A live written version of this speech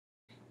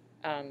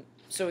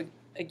So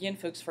again,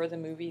 folks, for the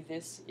movie,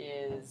 this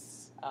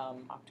is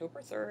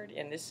October 3rd,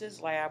 and this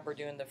is lab. We're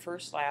doing the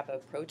first lab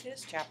of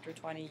Protists, Chapter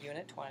 20,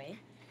 Unit 20.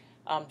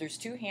 There's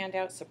two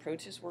handouts, the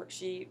Protist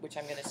worksheet, which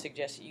I'm going to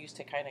suggest you use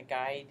to kind of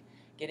guide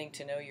getting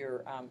to know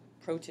your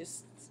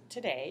Protists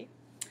today.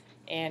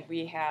 And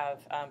we have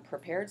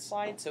prepared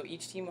slides, so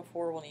each team of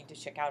 4 will need to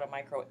check out a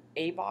micro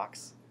A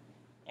box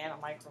and a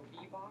micro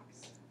B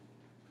box.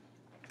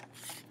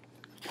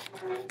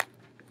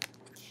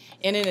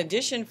 And in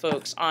addition,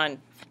 folks,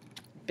 on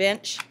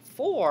bench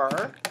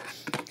 4,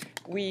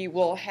 we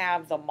will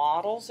have the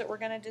models that we're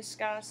going to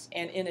discuss,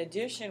 and in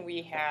addition,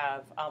 we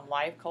have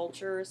live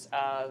cultures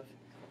of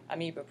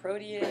Amoeba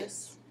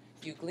proteus,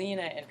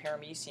 Euglena, and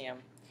Paramecium.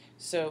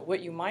 So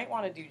what you might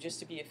want to do just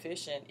to be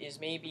efficient is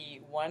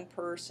maybe one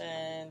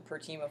person per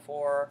team of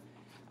 4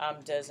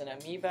 does an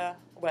Amoeba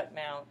wet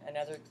mount,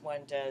 another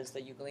one does the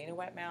Euglena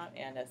wet mount,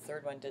 and a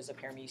third one does a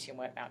Paramecium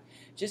wet mount.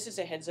 Just as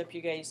a heads up,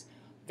 you guys,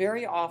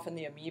 very often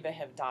the Amoeba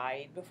have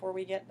died before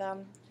we get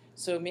them.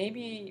 So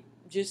maybe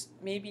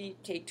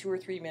take 2 or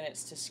 3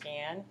 minutes to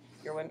scan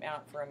your wet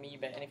mount for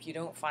Amoeba, and if you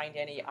don't find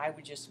any, I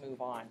would just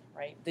move on,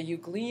 right? The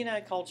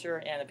Euglena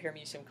culture and the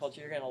Paramecium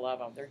culture, you're going to love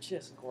them. They're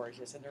just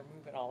gorgeous, and they're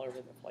moving all over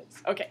the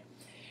place. Okay,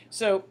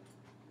 so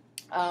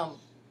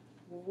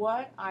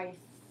what I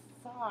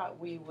thought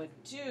we would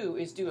do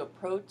is do a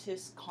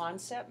Protist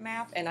concept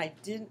map, and I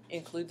didn't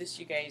include this,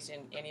 you guys,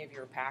 in any of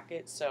your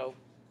packets, so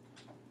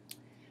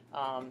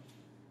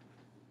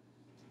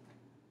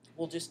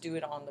we'll just do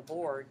it on the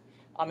board.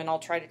 And I'll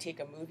try to take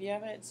a movie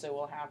of it, so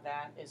we'll have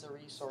that as a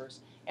resource.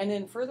 And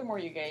then furthermore,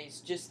 you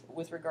guys, just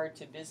with regard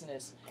to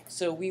business,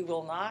 so we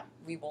will not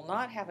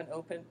have an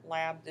open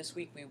lab this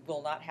week. We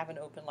will not have an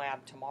open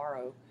lab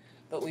tomorrow,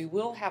 but we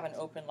will have an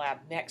open lab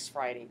next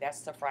Friday. That's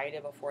the Friday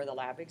before the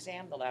lab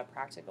exam, the lab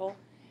practical,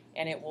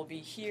 and it will be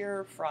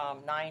here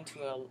from 9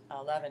 to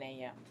 11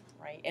 a.m.,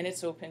 right? And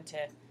it's open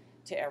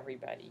to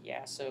everybody,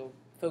 yeah, so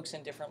folks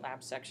in different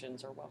lab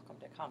sections are welcome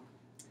to come.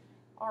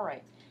 All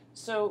right.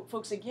 So,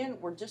 folks, again,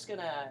 we're just going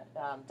to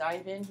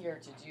dive in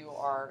here to do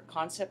our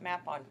concept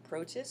map on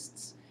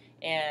protists.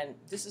 And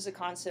this is a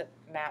concept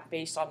map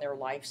based on their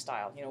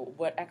lifestyle. You know,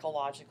 what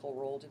ecological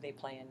role do they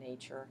play in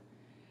nature?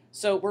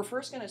 So we're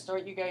first going to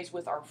start, you guys,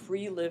 with our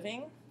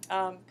free-living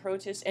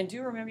protists. And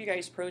do remember, you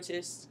guys,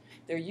 protists,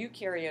 they're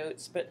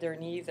eukaryotes, but they're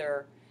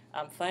neither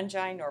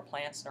fungi nor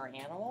plants nor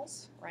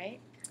animals,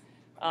 right?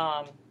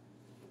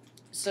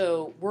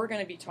 So we're going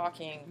to be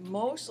talking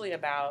mostly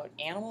about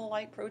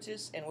animal-like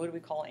protists, and what do we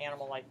call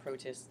animal-like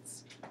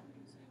protists?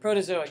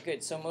 Protozoa,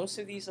 good. So most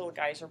of these little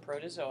guys are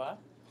protozoa.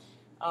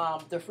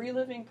 The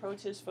free-living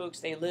protists,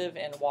 folks, they live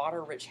in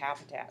water-rich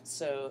habitats,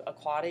 so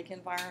aquatic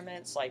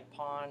environments like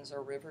ponds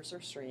or rivers or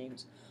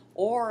streams,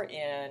 or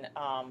in,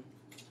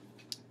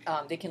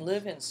 they can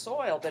live in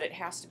soil, but it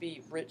has to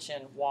be rich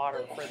in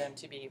water for them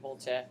to be able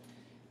to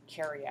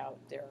carry out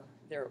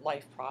their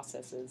life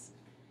processes.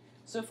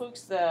 So,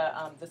 folks, the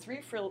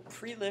 3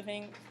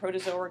 free-living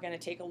protozoa we're going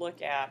to take a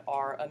look at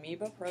are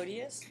Amoeba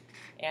proteus.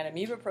 And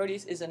Amoeba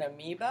proteus is an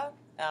amoeba,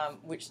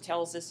 which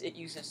tells us it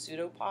uses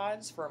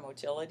pseudopods for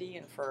motility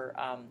and for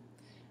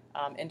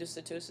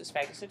endocytosis,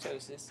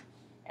 phagocytosis.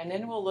 And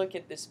then we'll look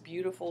at this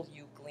beautiful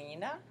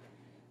Euglena.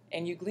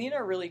 And Euglena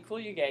are really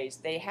cool, you guys.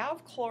 They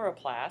have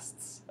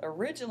chloroplasts.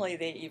 Originally,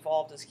 they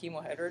evolved as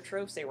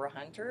chemoheterotrophs. They were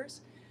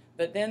hunters.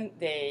 But then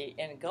they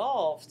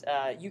engulfed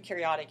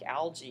eukaryotic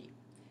algae.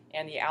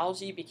 And the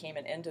algae became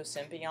an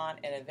endosymbiont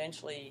and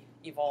eventually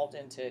evolved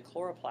into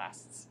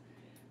chloroplasts.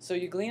 So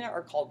Euglena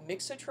are called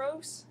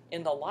mixotrophs.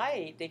 In the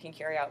light, they can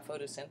carry out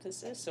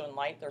photosynthesis, so in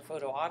light they're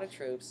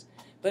photoautotrophs.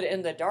 But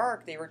in the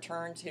dark, they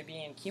return to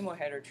being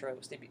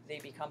chemoheterotrophs. They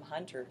become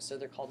hunters, so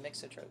they're called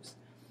mixotrophs.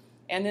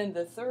 And then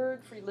the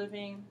third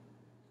free-living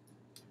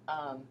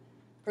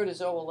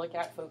protozoa we'll look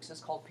at, folks, is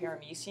called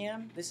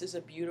Paramecium. This is a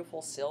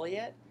beautiful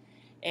ciliate.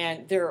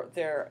 And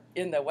they're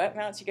in the wet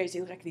mounts, you guys,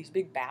 they look like these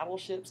big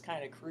battleships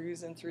kind of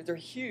cruising through. They're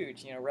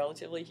huge, you know,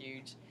 relatively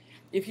huge.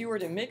 If you were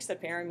to mix the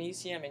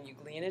Paramecium and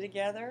Euglena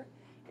together,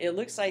 it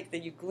looks like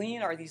the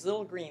Euglena are these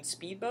little green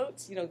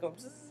speedboats, you know, go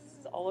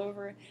bzzz all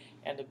over,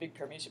 and the big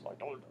Paramecium like,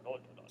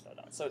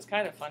 so it's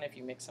kind of fun if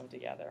you mix them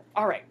together.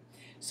 All right,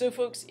 so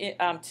folks,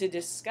 to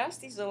discuss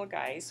these little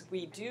guys,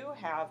 we do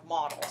have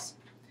models.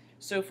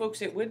 So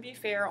folks, it would be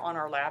fair on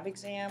our lab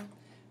exam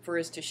for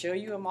us to show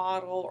you a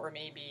model or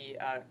maybe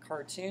a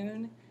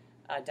cartoon,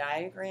 a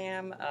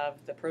diagram of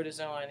the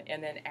protozoan,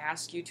 and then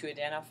ask you to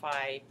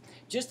identify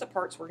just the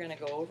parts we're going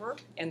to go over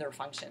and their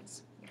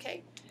functions.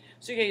 Okay?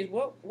 So you guys,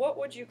 what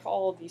would you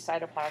call the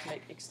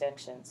cytoplasmic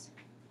extensions?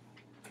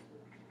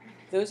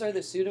 Those are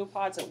the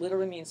pseudopods. It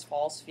literally means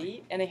false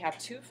feet, and they have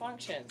 2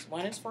 functions.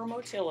 One is for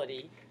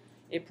motility.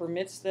 It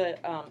permits the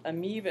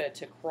amoeba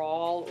to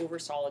crawl over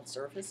solid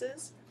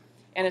surfaces.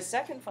 And a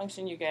second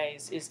function, you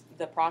guys, is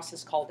the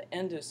process called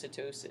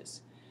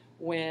endocytosis,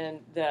 when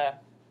the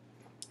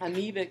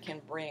amoeba can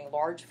bring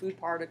large food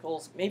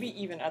particles,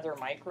 maybe even other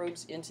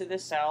microbes, into the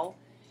cell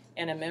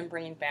in a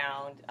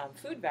membrane-bound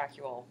food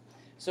vacuole.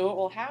 So what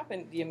will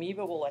happen, the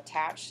amoeba will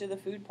attach to the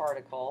food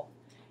particle,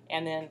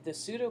 and then the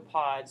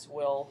pseudopods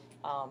will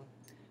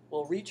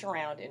reach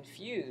around and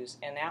fuse,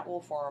 and that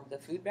will form the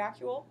food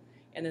vacuole,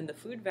 and then the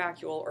food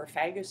vacuole or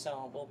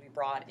phagosome will be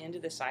brought into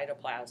the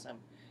cytoplasm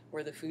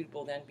where the food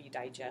will then be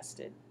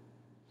digested.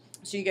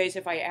 So you guys,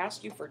 if I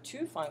ask you for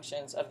two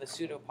functions of the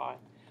pseudopod,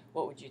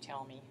 what would you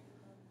tell me?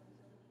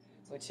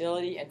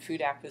 Motility and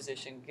food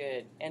acquisition.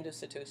 Good.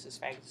 Endocytosis,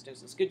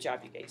 phagocytosis. Good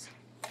job, you guys.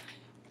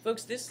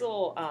 Folks, this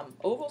little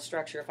oval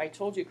structure, if I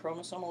told you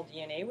chromosomal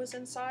DNA was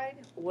inside,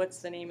 what's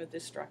the name of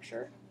this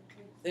structure?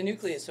 The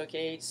nucleus,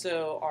 okay?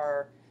 So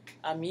are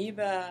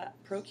amoeba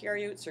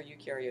prokaryotes or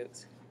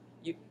eukaryotes?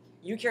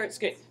 Eukaryotes,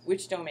 good.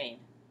 Which domain?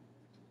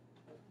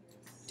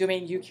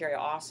 Domain eukaryote.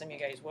 Awesome, you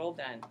guys. Well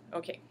done.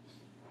 Okay.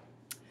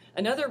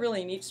 Another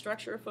really neat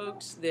structure,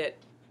 folks, that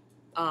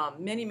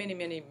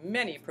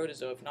many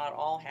protozoa, if not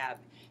all, have,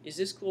 is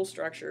this cool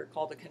structure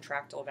called the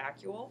contractile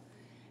vacuole.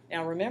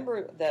 Now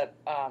remember that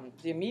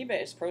the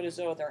amoeba is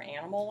protozoa, they're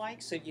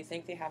animal-like, so do you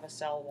think they have a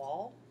cell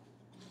wall?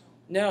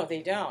 No,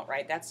 they don't,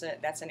 right? That's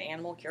an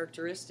animal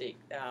characteristic.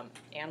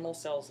 Animal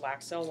cells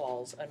lack cell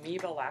walls.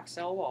 Amoeba lack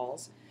cell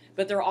walls,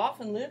 but they're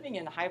often living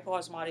in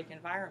hypoosmotic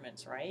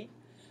environments, right?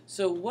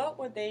 So what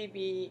would they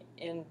be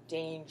in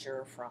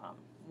danger from?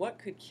 What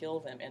could kill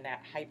them in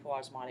that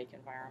hypoosmotic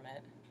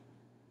environment?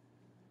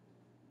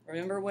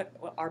 Remember what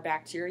our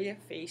bacteria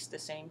face the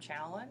same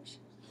challenge?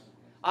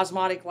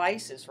 Osmotic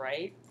lysis,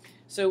 right?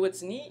 So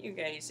what's neat, you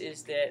guys,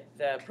 is that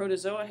the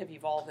protozoa have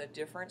evolved a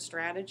different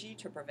strategy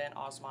to prevent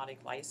osmotic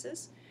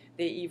lysis.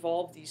 They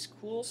evolved these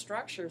cool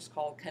structures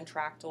called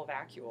contractile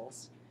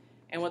vacuoles.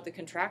 And what the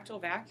contractile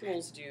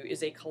vacuoles do is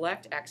they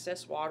collect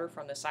excess water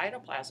from the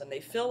cytoplasm. They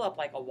fill up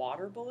like a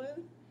water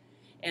balloon,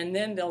 and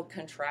then they'll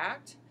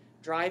contract,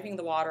 driving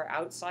the water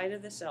outside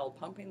of the cell,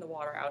 pumping the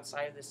water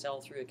outside of the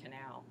cell through a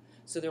canal.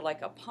 So they're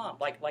like a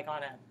pump, like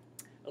on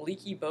a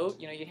leaky boat,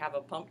 you know, you have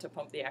a pump to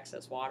pump the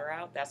excess water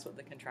out. That's what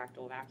the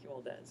contractile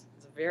vacuole does.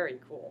 It's very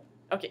cool.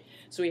 Okay,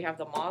 so we have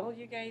the model,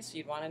 you guys. So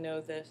you'd want to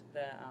know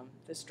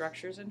the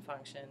structures and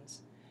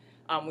functions.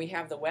 We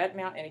have the wet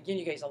mount, and again,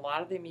 you guys, a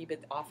lot of the amoeba,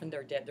 often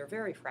they're dead. They're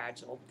very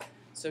fragile.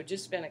 So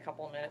just spend a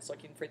couple of minutes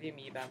looking for the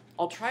amoeba.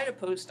 I'll try to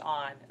post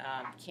on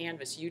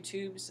Canvas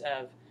YouTubes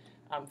of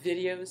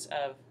videos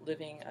of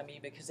living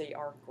amoeba because they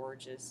are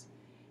gorgeous.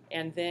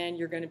 And then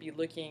you're going to be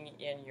looking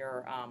in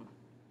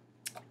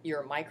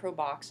your micro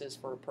boxes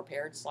for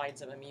prepared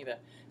slides of amoeba.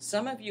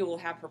 Some of you will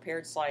have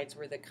prepared slides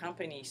where the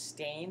company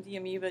stained the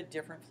amoeba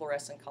different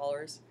fluorescent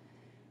colors,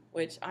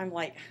 which I'm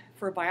like,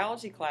 for a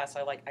biology class,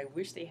 I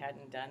wish they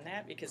hadn't done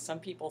that because some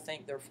people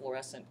think they're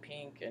fluorescent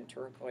pink and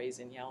turquoise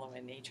and yellow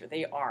in nature.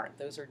 They aren't.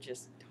 Those are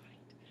just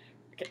dyed.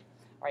 Okay.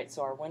 All right,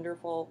 so our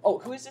wonderful, oh,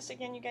 who is this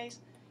again, you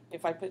guys?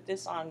 If I put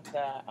this on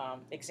the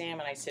exam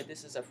and I said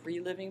this is a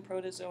free-living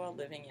protozoa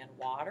living in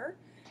water,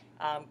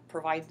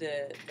 provide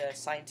the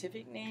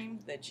scientific name,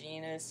 the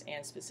genus,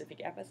 and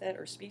specific epithet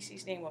or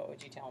species name, what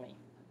would you tell me?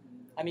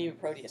 Amoeba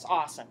Proteus.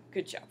 Awesome.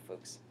 Good job,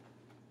 folks.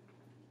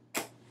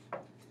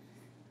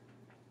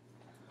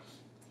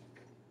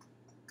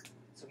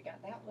 So we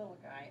got that little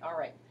guy. All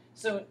right.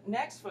 So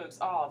next, folks,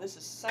 oh, this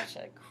is such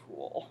a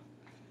cool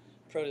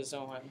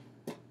protozoan.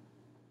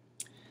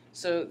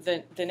 So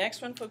the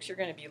next one, folks, you're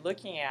going to be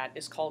looking at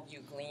is called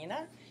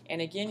Euglena.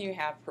 And again, you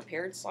have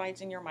prepared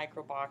slides in your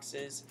micro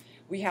boxes.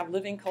 We have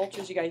living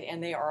cultures, you guys,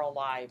 and they are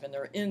alive, and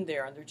they're in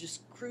there, and they're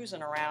just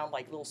cruising around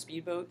like little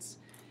speedboats.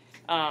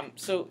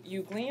 So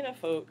Euglena,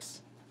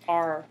 folks,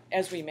 are,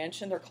 as we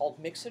mentioned, they're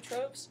called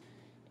mixotrophs.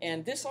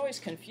 And this always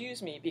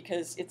confused me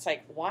because it's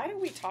like, why do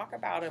we talk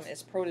about them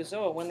as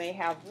protozoa when they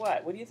have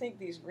what? What do you think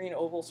these green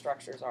oval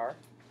structures are?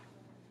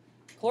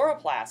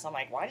 Chloroplasts. I'm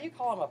like, why do you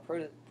call them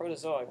a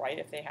protozoa, right,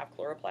 if they have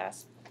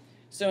chloroplasts?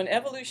 So in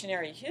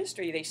evolutionary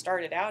history, they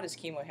started out as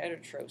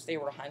chemoheterotrophs. They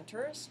were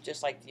hunters,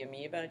 just like the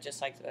amoeba, just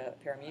like the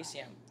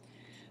paramecium.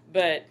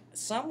 But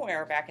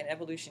somewhere back in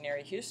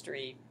evolutionary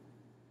history,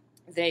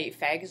 they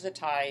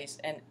phagocytized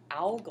an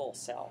algal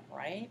cell,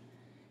 right?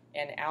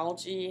 And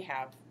algae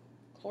have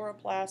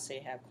chloroplasts, they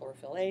have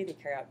chlorophyll A, they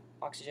carry out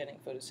oxygenic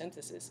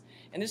photosynthesis.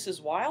 And this is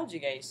wild, you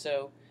guys.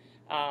 So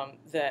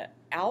the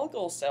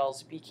algal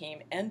cells became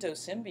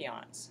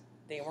endosymbionts.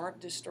 They weren't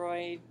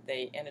destroyed.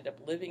 They ended up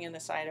living in the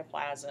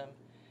cytoplasm.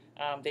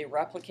 They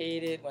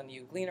replicated. When the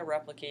Euglena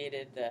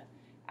replicated, the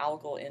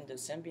algal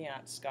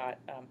endosymbionts got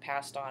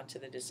passed on to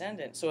the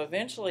descendants. So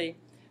eventually,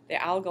 the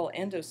algal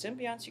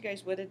endosymbionts, you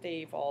guys, what did they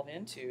evolve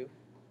into?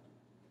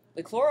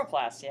 The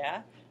chloroplasts,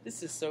 yeah?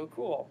 This is so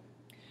cool.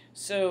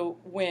 So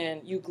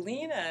when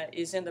Euglena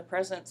is in the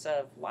presence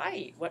of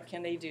light, what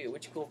can they do?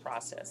 Which cool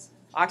process?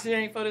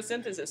 Oxygenic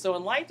photosynthesis. So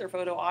in light, they're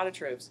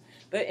photoautotrophs.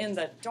 But in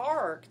the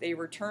dark, they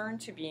return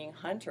to being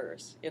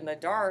hunters. In the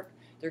dark,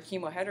 they're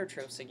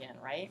chemoheterotrophs again,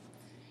 right?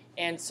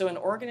 And so an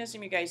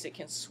organism, you guys, that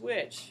can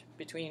switch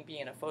between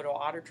being a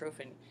photoautotroph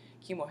and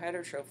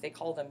chemoheterotroph, they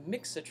call them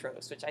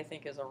mixotrophs, which I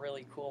think is a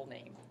really cool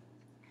name.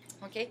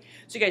 Okay,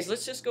 so you guys,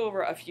 let's just go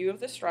over a few of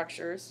the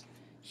structures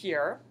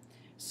here.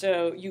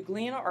 So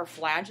Euglena are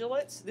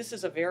flagellates. This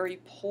is a very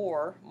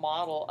poor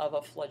model of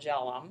a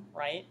flagellum,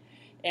 right?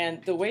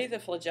 And the way the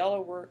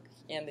flagella work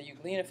and the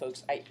euglena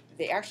folks,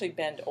 they actually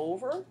bend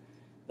over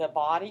the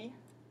body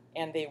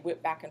and they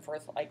whip back and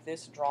forth like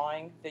this,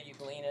 drawing the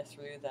euglena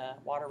through the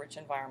water-rich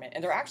environment.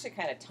 And they're actually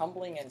kind of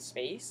tumbling in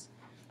space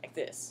like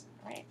this,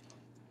 right?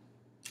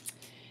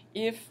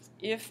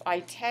 If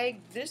I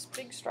tagged this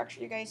big structure,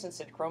 you guys, and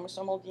said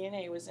chromosomal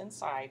DNA was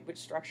inside, which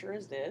structure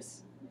is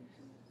this?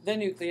 The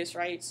nucleus,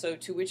 right? So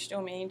to which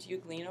domain do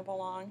euglena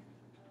belong?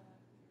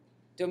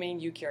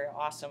 Domain eukaryote.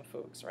 Awesome,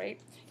 folks, right?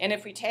 And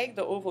if we tag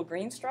the oval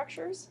green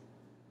structures,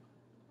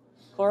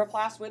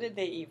 chloroplasts, what did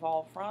they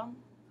evolve from?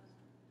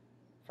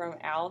 From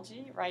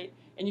algae, right?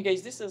 And you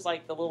guys, this is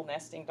like the little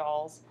nesting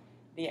dolls.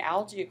 The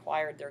algae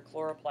acquired their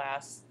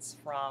chloroplasts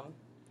from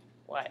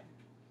what?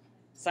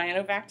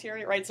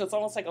 Cyanobacteria, right? So it's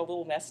almost like a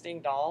little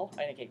nesting doll.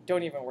 And okay,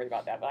 don't even worry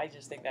about that, but I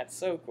just think that's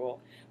so cool.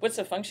 What's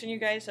the function, you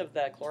guys, of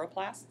the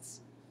chloroplasts?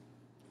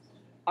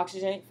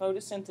 Oxygenic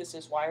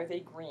photosynthesis. Why are they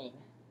green?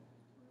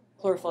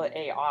 Chlorophyll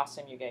A.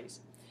 Awesome, you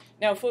guys.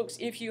 Now, folks,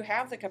 if you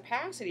have the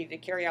capacity to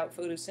carry out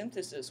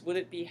photosynthesis, would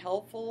it be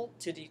helpful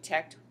to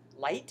detect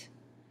light?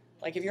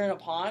 Like if you're in a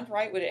pond,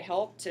 right, would it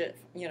help to,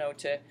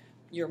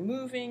 you're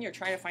moving, you're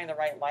trying to find the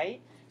right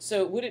light.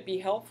 So would it be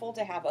helpful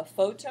to have a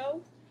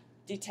photo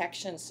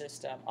detection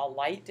system, a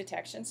light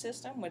detection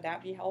system? Would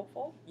that be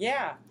helpful?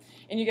 Yeah.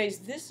 And you guys,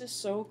 this is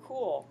so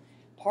cool.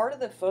 Part of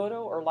the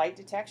photo or light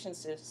detection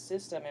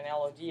system in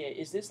Elodea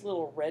is this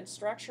little red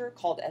structure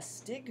called a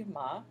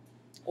stigma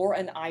or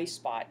an eye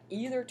spot.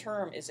 Either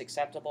term is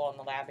acceptable on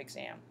the lab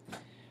exam.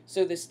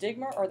 So the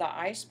stigma or the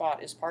eye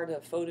spot is part of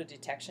the photo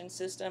detection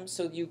system.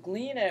 So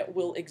euglena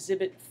will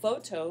exhibit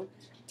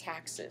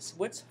phototaxis.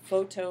 What's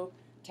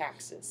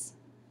phototaxis?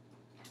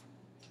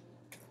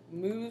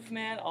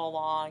 Movement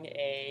along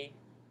a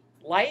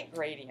light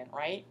gradient,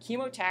 right?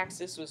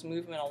 Chemotaxis was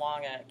movement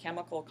along a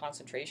chemical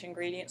concentration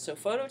gradient. So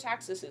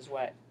phototaxis is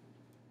what?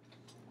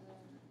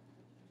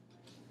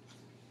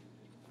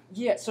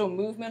 Yeah, so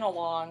movement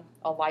along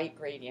a light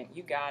gradient.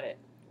 You got it.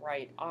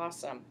 Right.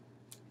 Awesome.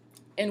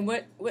 And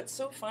what's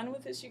so fun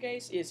with this, you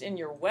guys, is in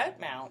your wet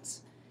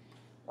mounts,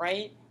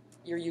 right,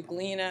 your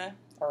euglena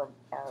are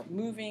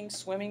moving,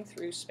 swimming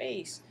through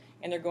space,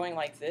 and they're going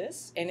like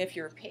this. And if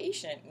you're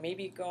patient,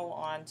 maybe go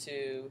on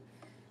to,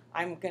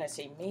 I'm going to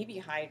say maybe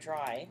high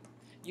dry,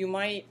 you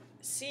might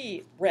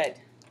see red,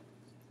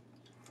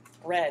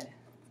 red,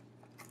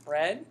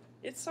 red.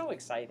 It's so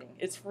exciting.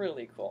 It's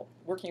really cool.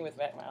 Working with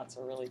wet mounts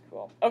are really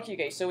cool. Okay,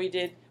 guys, so we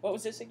did, what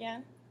was this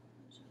again?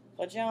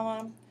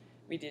 Flagellum.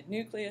 We did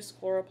nucleus,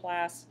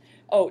 chloroplasts.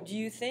 Oh, do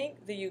you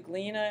think the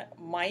euglena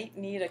might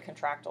need a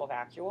contractile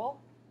vacuole?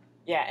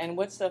 Yeah, and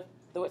what's the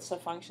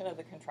function of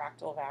the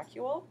contractile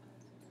vacuole?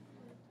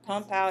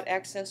 Pump out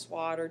excess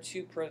water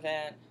to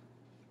prevent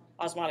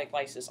osmotic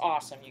lysis.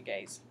 Awesome, you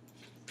guys.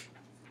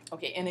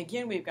 Okay, and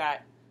again, we've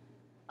got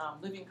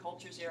living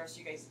cultures here, so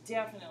you guys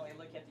definitely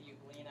look at the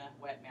euglena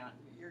wet mount.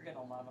 You're going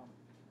to love them.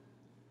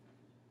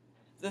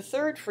 The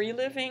third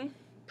free-living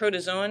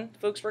protozoan,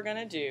 folks, we're going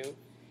to do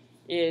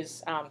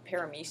is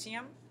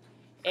paramecium,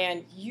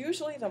 and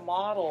usually the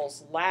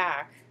models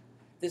lack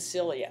the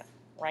cilia,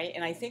 right?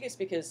 And I think it's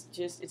because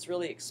it's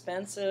really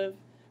expensive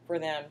for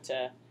them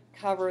to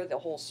cover the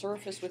whole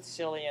surface with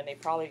cilia, and they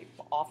probably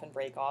often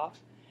break off.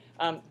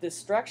 The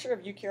structure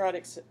of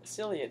eukaryotic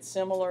cilia is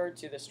similar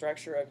to the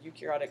structure of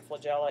eukaryotic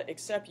flagella,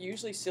 except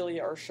usually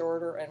cilia are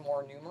shorter and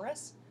more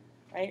numerous,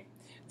 right?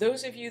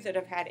 Those of you that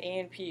have had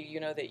A&P, you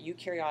know that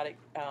eukaryotic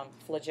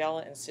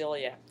flagella and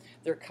cilia,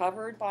 they're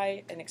covered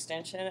by an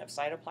extension of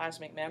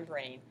cytoplasmic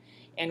membrane,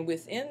 and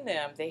within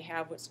them they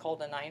have what's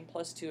called a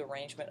 9+2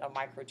 arrangement of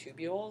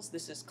microtubules.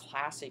 This is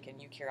classic in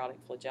eukaryotic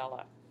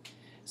flagella.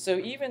 So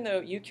even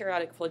though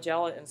eukaryotic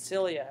flagella and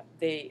cilia,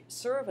 they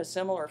serve a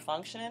similar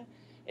function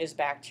as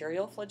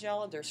bacterial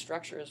flagella, their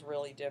structure is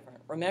really different.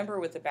 Remember,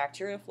 with the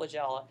bacterial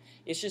flagella,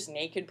 it's just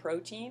naked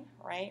protein,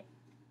 right?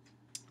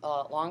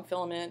 Long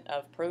filament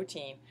of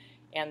protein,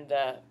 and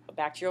the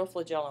bacterial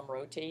flagellum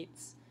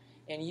rotates.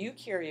 In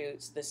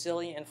eukaryotes, the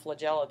cilia and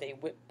flagella, they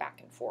whip back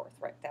and forth,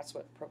 right? That's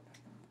what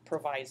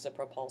provides the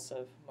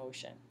propulsive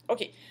motion.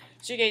 Okay,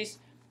 so you guys,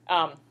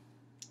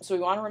 so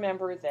we want to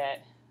remember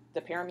that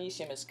the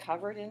paramecium is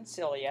covered in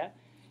cilia,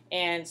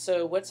 and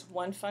so what's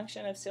one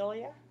function of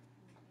cilia?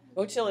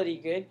 Motility,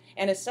 good.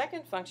 And a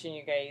second function,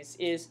 you guys,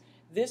 is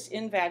this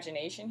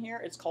invagination here.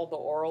 It's called the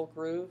oral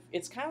groove.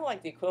 It's kind of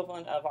like the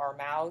equivalent of our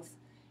mouth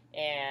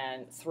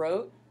and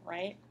throat,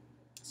 right?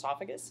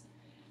 Esophagus.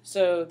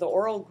 So the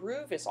oral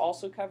groove is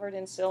also covered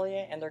in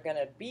cilia, and they're going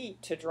to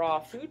beat to draw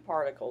food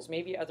particles,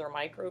 maybe other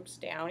microbes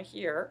down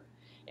here.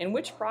 And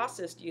which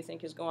process do you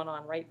think is going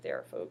on right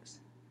there, folks?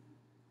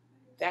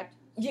 Yeah,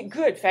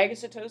 good.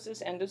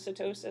 Phagocytosis,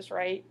 endocytosis,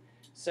 right?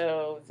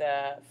 So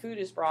the food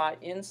is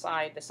brought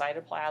inside the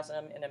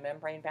cytoplasm in a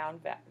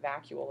membrane-bound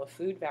vacuole, a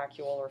food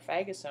vacuole or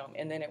phagosome,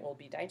 and then it will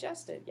be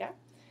digested, yeah?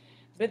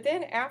 But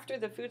then after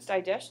the food's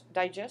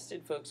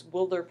digested, folks,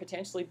 will there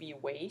potentially be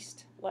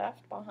waste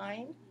left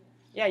behind?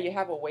 Yeah, you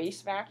have a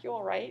waste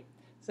vacuole, right?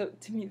 So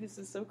to me, this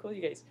is so cool,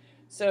 you guys.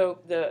 So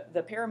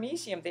the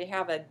paramecium, they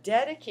have a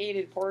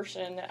dedicated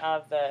portion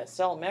of the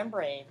cell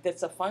membrane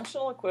that's a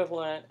functional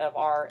equivalent of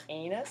our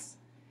anus.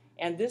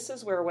 And this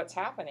is where what's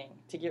happening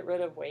to get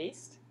rid of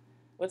waste.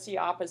 What's the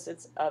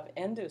opposites of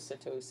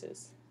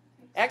endocytosis?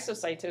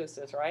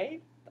 Exocytosis,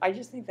 right? I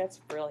just think that's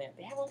brilliant.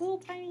 They have a little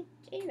tiny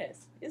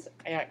anus.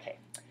 Okay.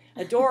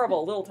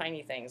 Adorable little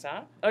tiny things,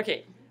 huh?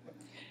 Okay.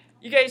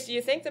 You guys, do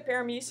you think the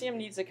paramecium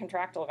needs a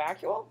contractile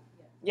vacuole?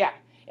 Yeah.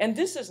 And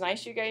this is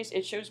nice, you guys.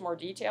 It shows more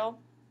detail.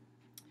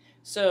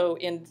 So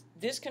in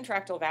this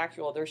contractile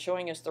vacuole, they're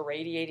showing us the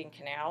radiating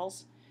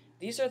canals.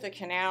 These are the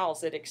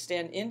canals that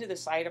extend into the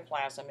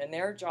cytoplasm, and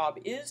their job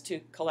is to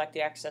collect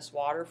the excess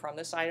water from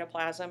the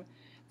cytoplasm.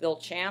 They'll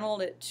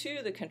channel it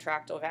to the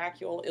contractile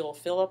vacuole. It'll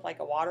fill up like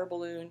a water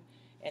balloon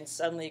and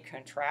suddenly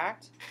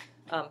contract,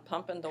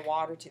 pumping the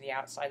water to the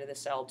outside of the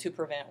cell to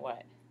prevent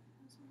what?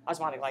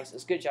 Osmotic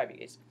lysis. Good job, you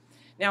guys.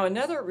 Now,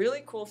 another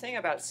really cool thing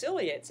about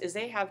ciliates is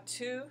they have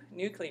two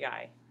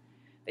nuclei.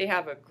 They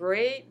have a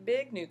great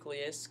big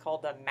nucleus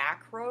called the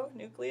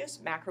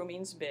macronucleus. Macro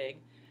means big.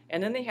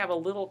 And then they have a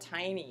little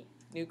tiny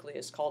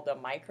nucleus called the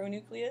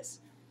micronucleus.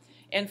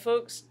 And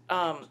folks,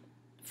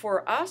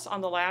 for us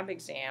on the lab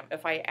exam,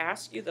 if I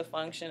ask you the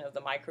function of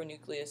the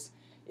micronucleus,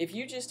 if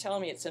you just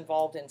tell me it's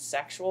involved in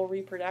sexual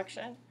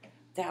reproduction,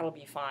 that'll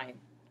be fine,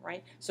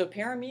 right? So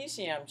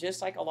paramecium, just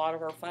like a lot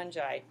of our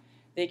fungi,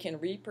 they can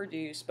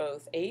reproduce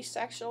both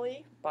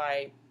asexually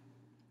by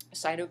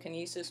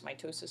cytokinesis,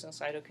 mitosis and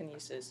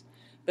cytokinesis,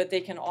 but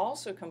they can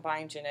also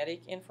combine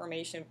genetic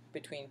information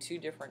between two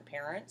different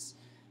parents,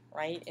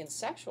 right, in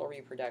sexual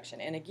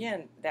reproduction. And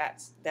again,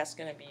 that's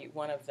going to be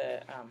one of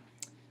the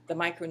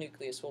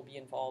micronucleus will be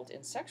involved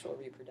in sexual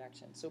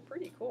reproduction. So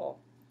pretty cool.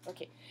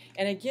 Okay,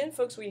 and again,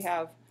 folks, we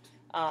have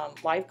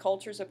live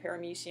cultures of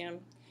paramecium.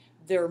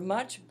 They're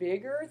much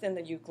bigger than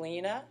the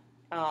euglena.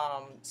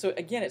 So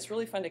again, it's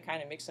really fun to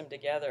kind of mix them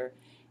together.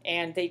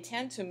 And they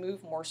tend to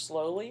move more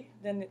slowly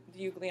than the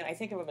euglena. I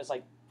think of them as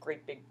like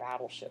great big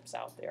battleships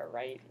out there,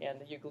 right? And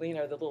the euglena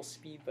are the little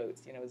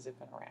speedboats, you know,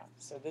 zipping around.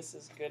 So this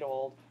is good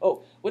old.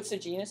 Oh, what's the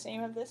genus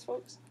name of this,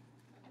 folks?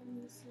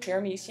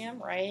 Paramecium,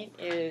 right?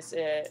 Is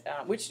it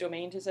which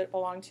domain does it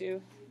belong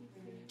to?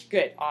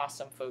 Good,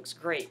 awesome, folks,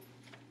 great.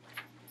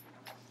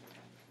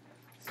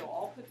 So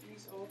I'll put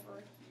these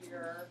over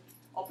here.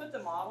 I'll put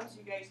the models,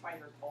 you guys, by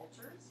your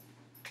cultures.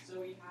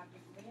 So we have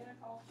euglena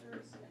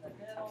cultures in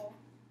the middle.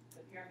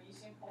 The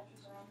paramecium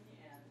cultures are on the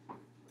end.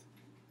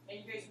 And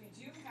you guys, we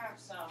do have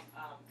some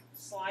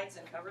slides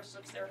and cover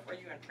slips there for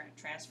you and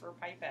transfer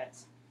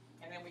pipettes.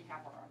 And then we have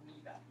our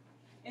amoeba.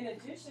 In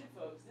addition,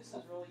 folks, this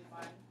is really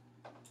fun.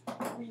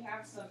 We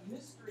have some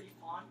mystery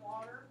pond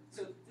water.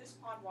 So this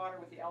pond water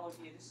with the LOD,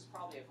 this is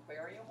probably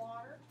aquarium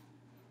water.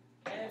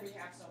 And then we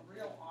have some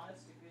real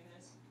honest to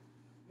goodness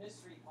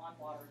mystery pond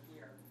water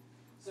here.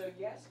 So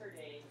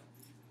yesterday,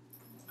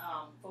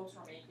 folks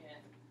were making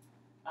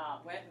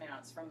wet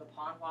mounts from the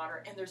pond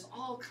water, and there's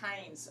all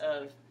kinds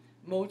of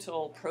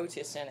motile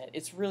protists in it.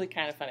 It's really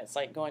kind of fun. It's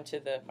like going to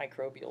the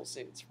microbial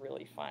zoo. It's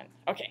really fun.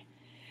 Okay.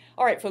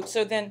 All right, folks.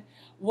 So then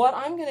what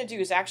I'm going to do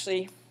is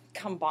actually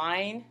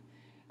combine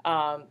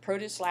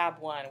Protists Lab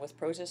 1 with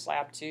Protists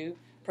Lab 2.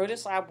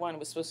 Protists Lab 1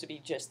 was supposed to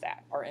be just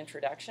that, our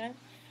introduction.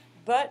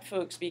 But,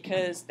 folks,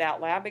 because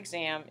that lab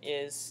exam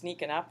is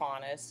sneaking up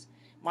on us,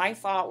 my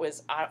thought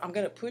was I'm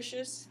going to push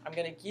us. I'm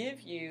going to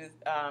give you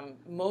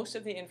most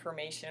of the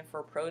information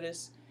for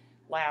Protists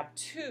Lab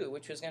 2,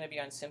 which was going to be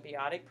on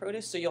symbiotic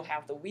protists. So you'll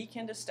have the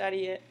weekend to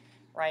study it,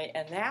 right?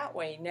 And that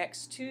way,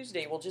 next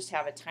Tuesday, we'll just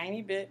have a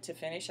tiny bit to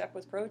finish up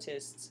with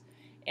protists.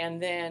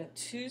 And then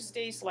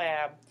Tuesday's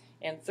lab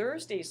and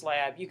Thursday's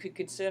lab, you could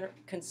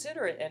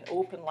consider it an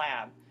open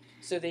lab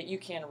so that you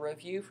can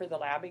review for the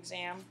lab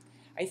exam.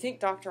 I think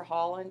Dr.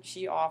 Holland,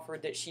 she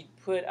offered that she'd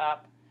put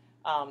up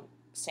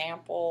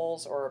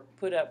samples or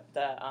put up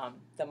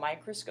the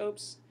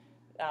microscopes,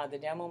 the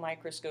demo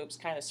microscopes,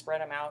 kind of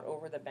spread them out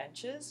over the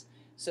benches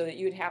so that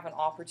you'd have an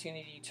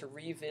opportunity to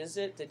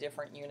revisit the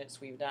different units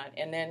we've done.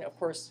 And then, of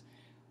course,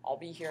 I'll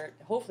be here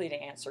hopefully to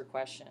answer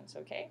questions,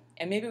 okay?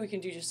 And maybe we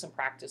can do just some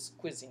practice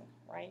quizzing,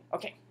 right?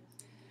 Okay.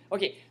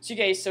 Okay, so you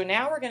guys, so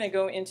now we're going to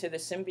go into the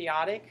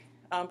symbiotic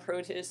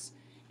protists,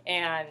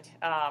 and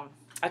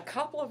a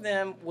couple of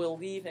them will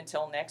leave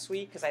until next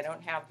week because I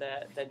don't have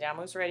the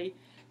demos ready.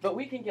 But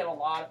we can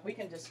we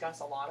can discuss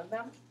a lot of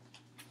them.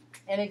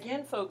 And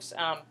again, folks,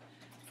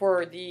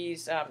 for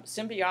these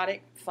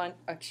symbiotic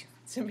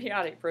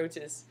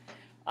protists,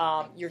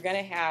 you're going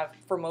to have,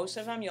 for most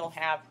of them, you'll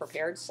have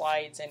prepared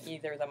slides in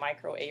either the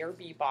micro A or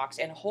B box.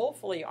 And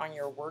hopefully on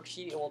your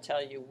worksheet, it will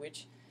tell you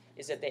which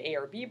is it the A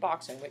or B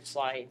box and which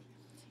slide.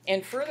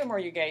 And furthermore,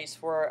 you guys,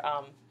 for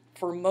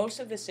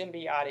most of the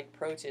symbiotic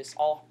protists,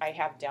 I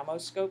have demo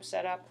scopes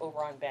set up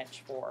over on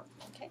bench 4.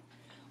 Okay.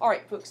 All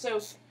right, folks.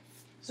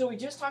 So we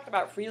just talked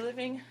about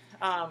free-living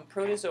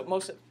protozoa,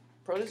 most of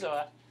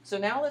protozoa. So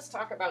now let's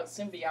talk about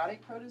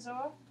symbiotic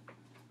protozoa.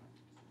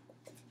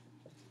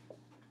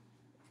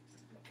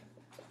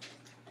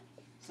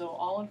 So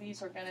all of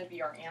these are going to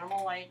be our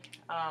animal-like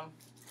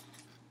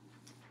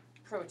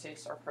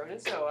protists or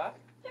protozoa.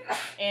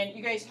 And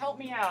you guys help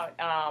me out.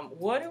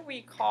 What do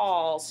we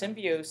call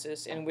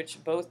symbiosis in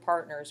which both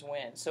partners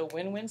win? So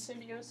win-win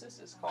symbiosis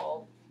is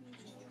called?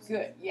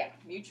 Good, yeah,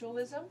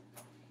 mutualism.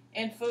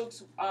 And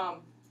folks,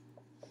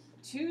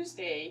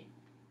 Tuesday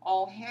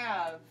I'll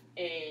have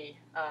a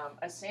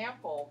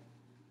sample,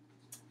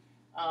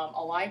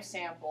 a live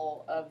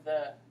sample of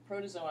the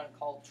protozoan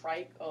called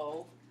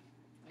Trichonympha.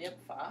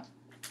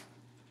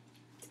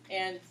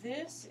 And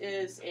this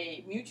is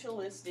a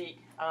mutualistic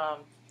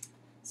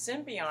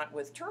symbiont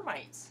with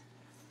termites.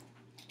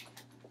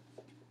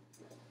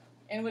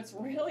 And what's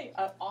really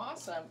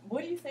awesome,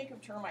 what do you think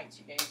of termites,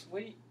 you guys?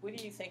 What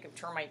do you think of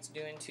termites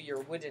doing to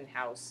your wooden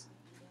house?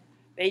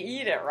 They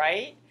eat it,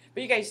 right?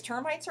 But you guys,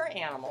 termites are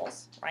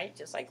animals, right?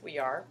 Just like we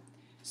are.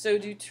 So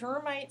do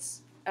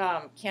termites,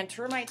 can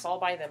termites all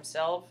by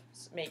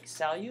themselves make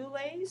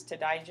cellulase to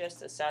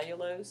digest the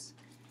cellulose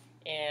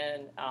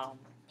in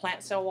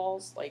plant cell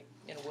walls like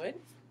in wood?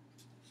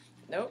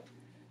 Nope.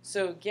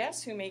 So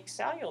guess who makes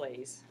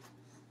cellulase?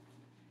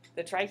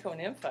 The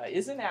Trichonympha.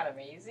 Isn't that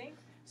amazing?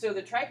 So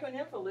the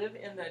Trichonympha live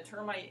in the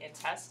termite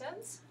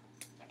intestines,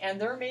 and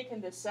they're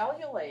making the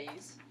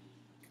cellulase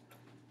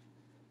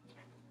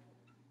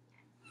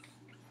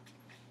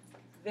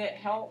that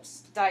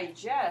helps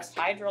digest,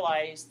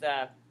 hydrolyze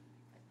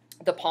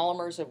the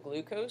polymers of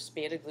glucose,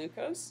 beta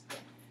glucose,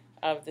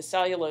 of the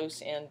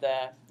cellulose in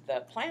the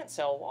plant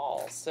cell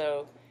walls.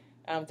 So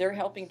they're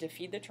helping to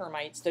feed the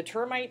termites. The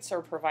termites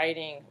are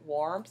providing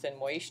warmth and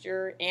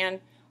moisture and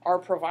are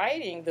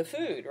providing the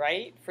food,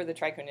 right, for the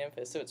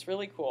Trichonympha. So it's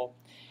really cool.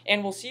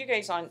 And we'll see you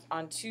guys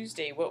on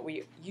Tuesday. What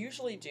we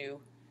usually do,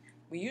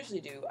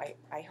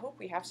 I hope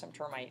we have some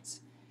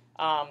termites,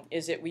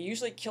 is that we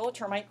usually kill a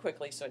termite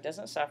quickly so it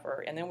doesn't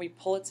suffer, and then we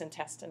pull its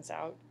intestines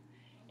out,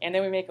 and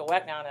then we make a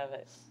wet mount of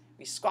it.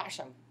 We squash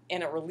them,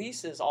 and it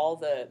releases all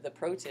the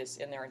protists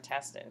in their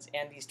intestines.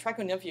 And these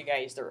Trichonympha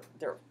guys,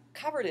 they're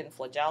covered in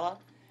flagella,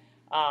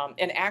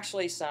 and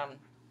actually some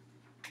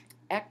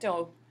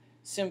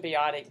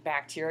ectosymbiotic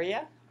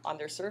bacteria on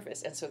their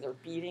surface, and so they're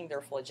beating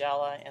their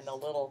flagella, and the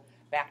little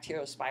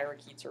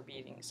bacteriospirochetes are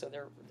beating. So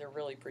they're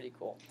really pretty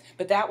cool.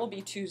 But that will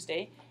be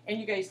Tuesday, and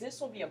you guys, this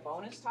will be a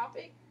bonus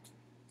topic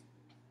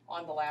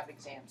on the lab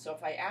exam. So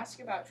if I ask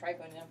you about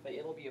Trichonympha,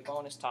 it'll be a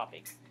bonus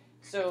topic.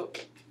 So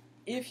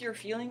if you're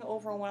feeling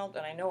overwhelmed,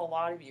 and I know a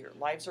lot of your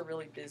lives are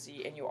really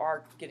busy and you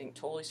are getting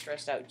totally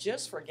stressed out,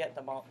 just forget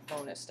the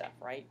bonus stuff,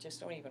 right?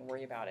 Just don't even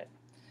worry about it.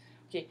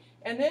 Okay,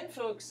 and then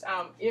folks,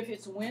 if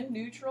it's wind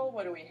neutral,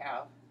 what do we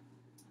have?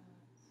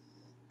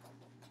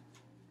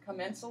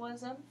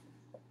 Commensalism.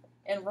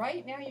 And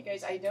right now, you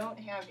guys, I don't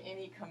have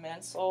any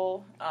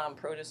commensal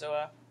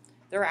protozoa.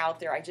 They're out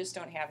there. I just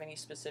don't have any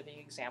specific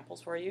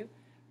examples for you,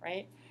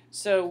 right?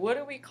 So what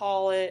do we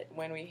call it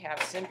when we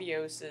have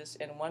symbiosis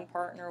and one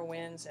partner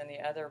wins and the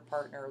other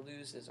partner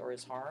loses or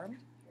is harmed?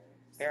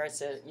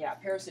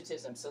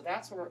 Parasitism. So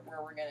that's where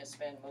we're going to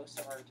spend most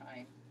of our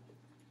time,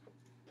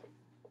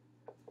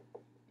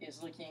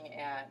 is looking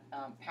at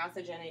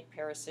pathogenic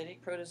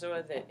parasitic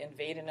protozoa that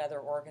invade another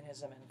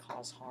organism and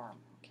cause harm.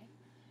 Okay,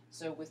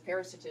 so with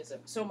parasitism.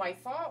 So my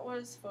thought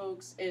was,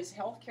 folks, is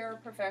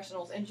healthcare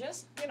professionals, and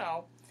just,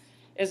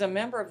 as a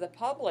member of the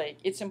public,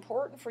 it's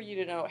important for you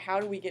to know, how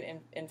do we get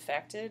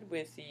infected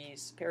with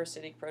these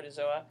parasitic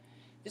protozoa.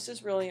 This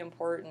is really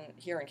important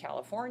here in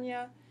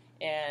California,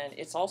 and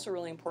it's also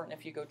really important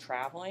if you go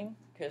traveling,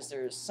 because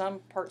there's some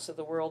parts of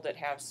the world that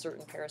have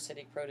certain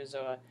parasitic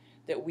protozoa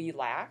that we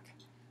lack,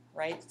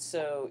 right?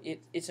 So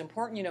it's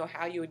important you know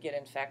how you would get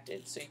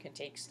infected, so you can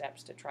take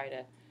steps to try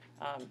to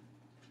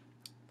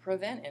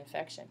prevent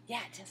infection.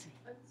 Yeah, Disney.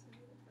 What's the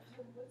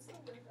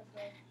word of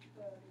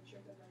the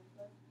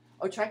Trichonympha?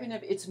 Oh,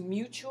 Trichonympha, it's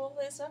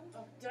mutualism.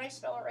 Okay. Did I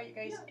spell it right, you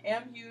guys?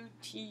 Yeah.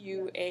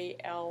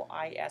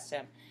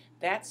 Mutualism.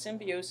 That's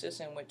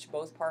symbiosis in which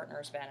both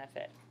partners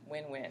benefit.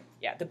 Win-win.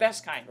 Yeah, the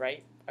best kind,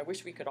 right? I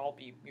wish we could all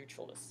be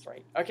mutualists,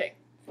 right? Okay.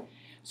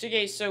 So,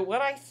 guys, so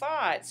what I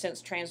thought,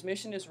 since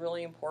transmission is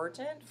really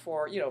important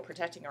for,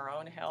 protecting our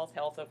own health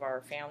of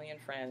our family and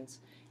friends,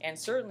 and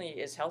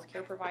certainly as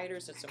healthcare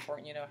providers, it's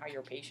important you know how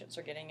your patients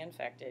are getting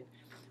infected.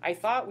 I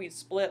thought we'd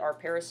split our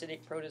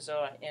parasitic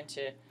protozoa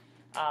into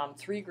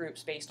 3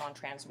 groups based on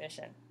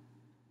transmission.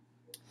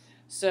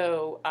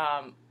 So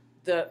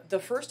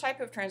the first type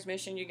of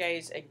transmission, you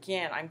guys,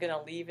 again, I'm going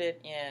to leave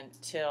it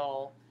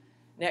until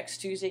next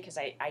Tuesday because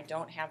I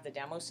don't have the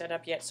demo set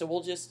up yet. So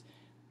we'll just,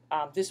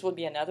 this will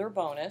be another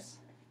bonus.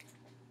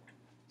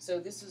 So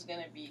this is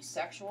going to be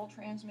sexual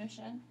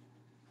transmission.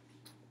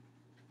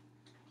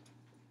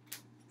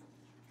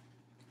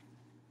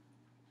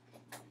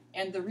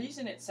 And the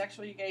reason it's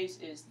sexual, you guys,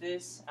 is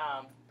this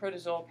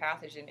protozoal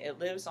pathogen, it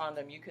lives on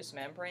the mucous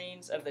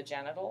membranes of the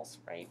genitals,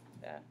 right?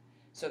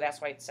 So that's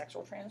why it's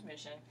sexual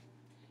transmission.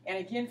 And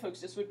again, folks,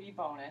 this would be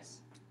bonus.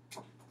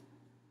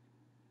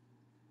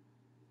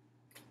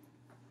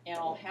 And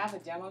I'll have a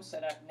demo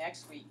set up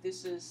next week.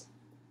 This is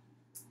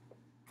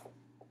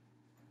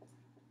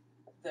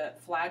the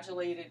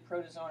flagellated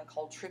protozoan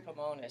called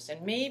Trichomonas.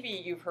 And maybe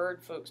you've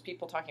heard, folks,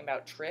 people talking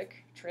about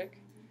trick.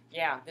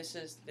 Yeah, this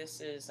is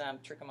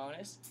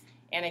trichomonas,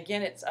 and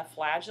again, it's a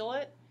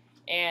flagellate,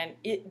 and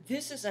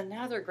this is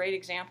another great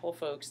example,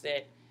 folks,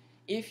 that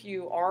if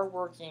you are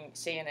working,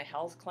 say, in a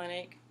health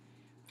clinic,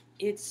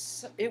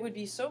 it would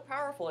be so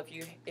powerful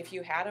if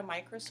you had a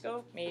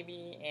microscope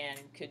maybe and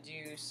could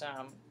do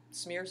some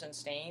smears and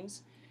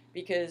stains,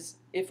 because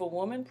if a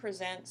woman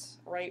presents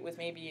right with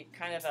maybe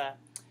kind of a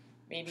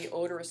maybe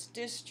odorous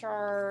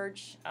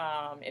discharge,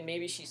 and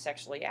maybe she's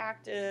sexually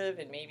active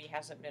and maybe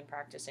hasn't been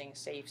practicing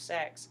safe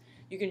sex,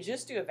 you can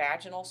just do a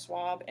vaginal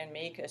swab and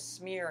make a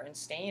smear and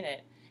stain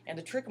it. And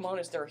the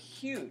trichomonas, they're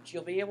huge.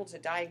 You'll be able to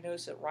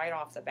diagnose it right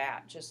off the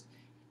bat, just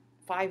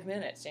 5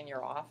 minutes in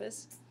your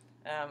office.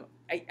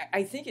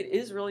 I think it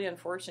is really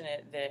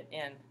unfortunate that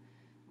in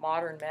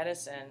modern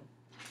medicine,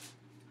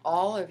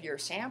 all of your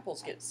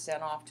samples get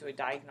sent off to a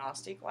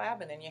diagnostic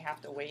lab, and then you have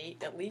to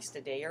wait at least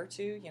a day or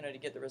two, to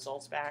get the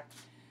results back.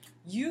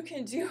 You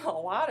can do a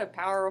lot of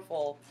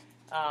powerful,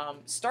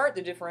 start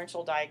the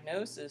differential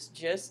diagnosis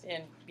just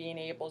in being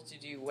able to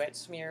do wet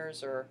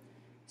smears or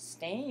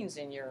stains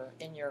in your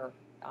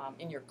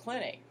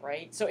clinic,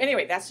 right? So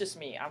anyway, that's just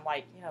me. I'm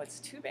like,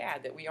 it's too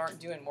bad that we aren't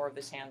doing more of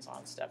this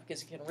hands-on stuff,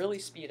 because it can really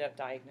speed up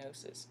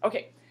diagnosis.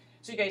 Okay,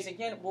 so you guys,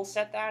 again, we'll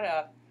set that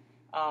up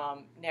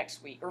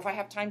next week, or if I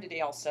have time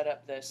today, I'll set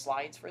up the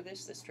slides for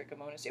this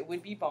trichomonas. It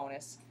would be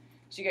bonus.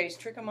 So you guys,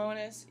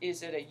 trichomonas,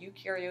 is it a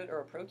eukaryote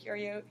or a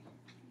prokaryote?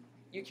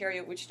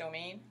 Eukaryote, which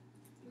domain?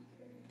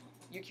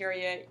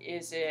 Eukaryote,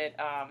 is it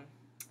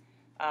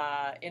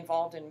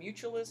involved in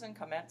mutualism,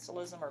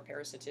 commensalism, or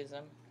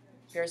parasitism?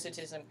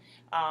 Parasitism.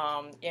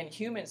 In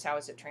humans, how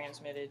is it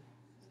transmitted?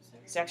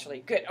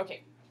 Sexually. Good,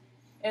 okay.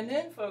 And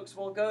then, folks,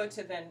 we'll go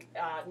to the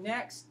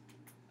next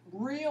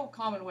real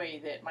common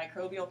way that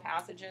microbial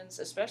pathogens,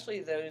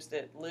 especially those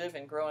that live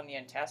and grow in the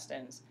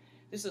intestines,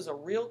 this is a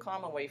real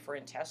common way for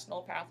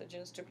intestinal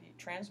pathogens to be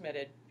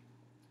transmitted.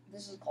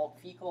 This is called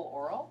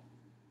fecal-oral.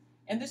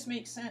 And this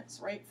makes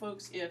sense, right,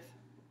 folks? If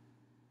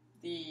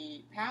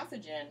the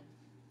pathogen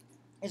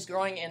is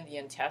growing in the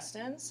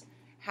intestines,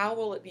 how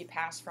will it be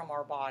passed from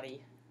our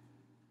body?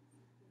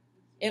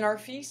 In our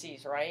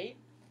feces, right?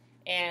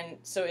 And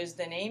so as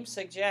the name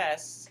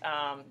suggests,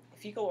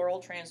 fecal-oral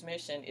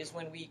transmission is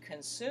when we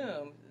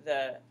consume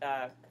the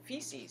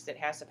feces that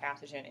has the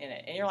pathogen in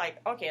it. And you're like,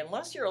 okay,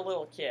 unless you're a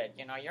little kid,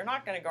 you're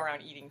not going to go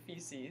around eating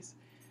feces,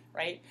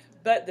 right?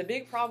 But the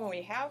big problem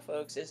we have,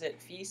 folks, is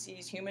that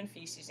feces, human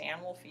feces,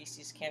 animal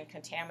feces can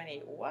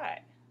contaminate what?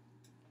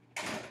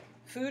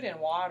 Food and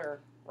water,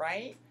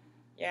 right?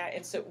 Yeah,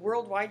 and so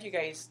worldwide, you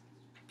guys,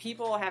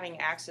 people having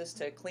access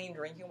to clean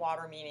drinking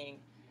water, meaning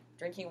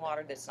drinking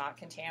water that's not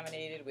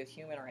contaminated with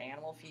human or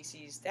animal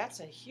feces, that's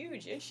a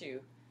huge issue,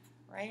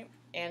 right?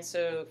 And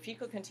so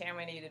fecal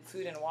contaminated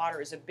food and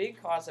water is a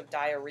big cause of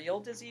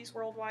diarrheal disease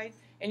worldwide.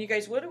 And you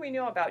guys, what do we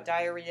know about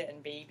diarrhea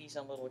in babies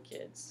and little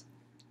kids?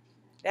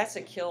 That's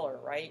a killer,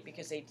 right?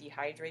 Because they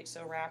dehydrate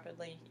so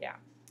rapidly. Yeah.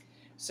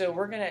 So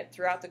we're going to,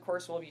 throughout the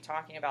course, we'll be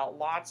talking about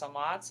lots and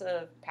lots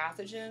of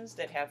pathogens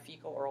that have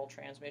fecal-oral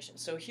transmission.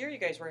 So here, you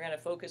guys, we're going to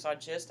focus on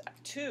just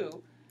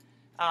 2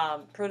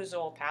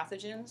 protozoal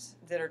pathogens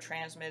that are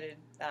transmitted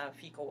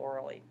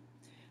fecal-orally.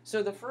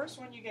 So the first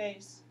one, you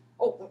guys,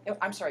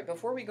 I'm sorry,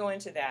 before we go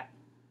into that,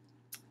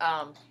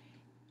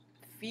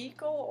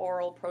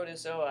 fecal-oral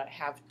protozoa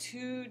have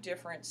 2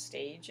 different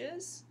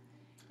stages,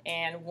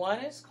 and one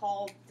is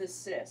called the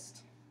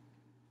cyst.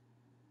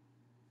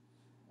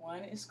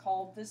 One is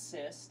called the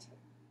cyst,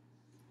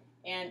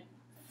 and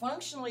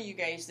functionally, you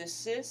guys, the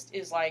cyst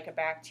is like a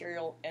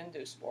bacterial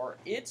endospore.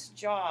 Its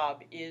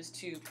job is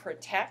to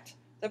protect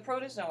the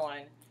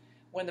protozoan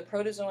when the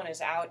protozoan is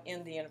out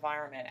in the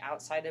environment,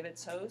 outside of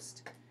its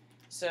host.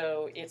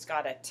 So it's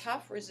got a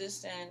tough,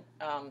 resistant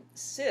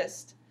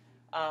cyst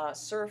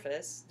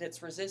surface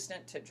that's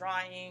resistant to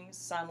drying,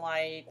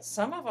 sunlight.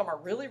 Some of them are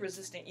really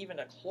resistant even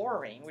to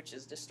chlorine, which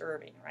is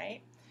disturbing,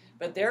 right?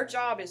 But their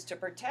job is to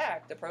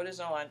protect the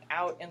protozoan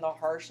out in the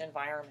harsh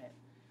environment.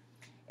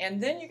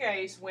 And then, you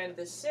guys, when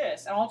the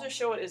cyst, and I'll just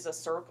show it as a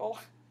circle,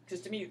 because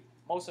to me,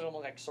 most of them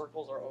look like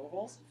circles or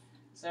ovals.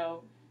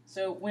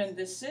 So when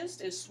the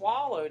cyst is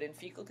swallowed in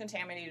fecal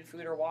contaminated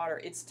food or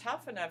water, it's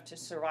tough enough to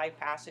survive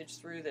passage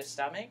through the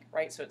stomach,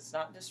 right? So it's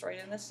not destroyed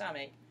in the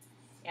stomach.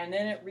 And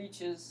then it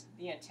reaches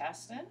the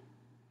intestine.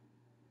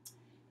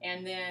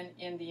 And then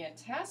in the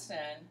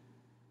intestine,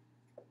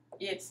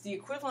 it's the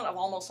equivalent of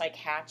almost like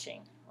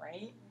hatching,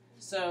 right?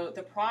 So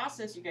the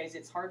process, you guys,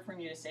 it's hard for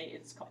me to say.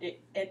 It's called,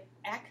 it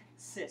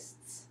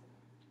exists.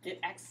 It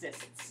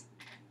exists.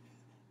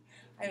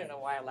 I don't know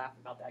why I laugh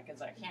about that,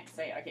 because I can't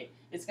say it. Okay,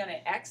 it's going to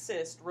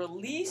exist,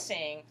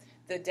 releasing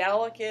the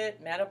delicate,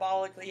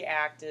 metabolically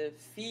active,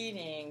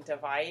 feeding,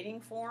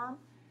 dividing form,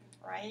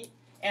 right?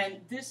 And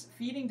this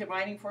feeding,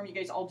 dividing form, you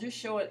guys, I'll just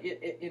show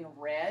it in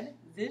red.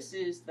 This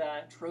is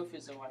the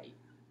trophozoite.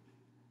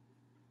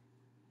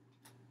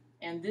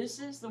 And this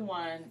is the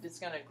one that's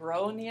going to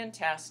grow in the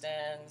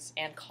intestines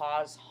and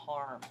cause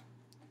harm,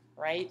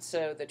 right?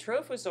 So the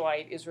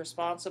trophozoite is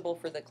responsible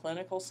for the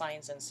clinical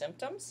signs and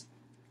symptoms.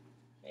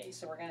 Okay,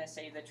 so we're going to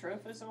say the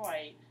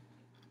trophozoite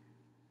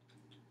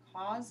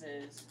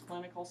causes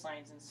clinical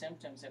signs and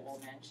symptoms it will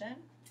mention.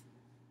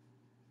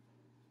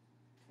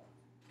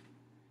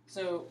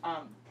 So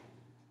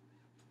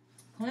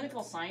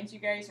clinical signs, you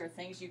guys, are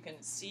things you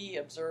can see,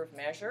 observe,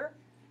 measure.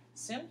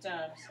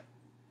 Symptoms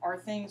are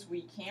things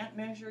we can't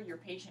measure. Your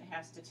patient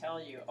has to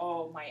tell you,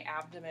 oh, my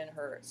abdomen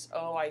hurts.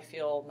 Oh, I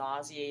feel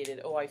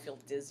nauseated. Oh, I feel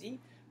dizzy,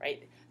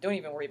 right? Don't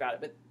even worry about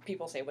it. But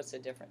people say, what's the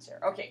difference there?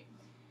 Okay.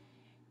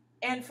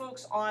 And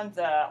folks, on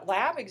the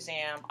lab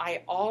exam,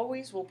 I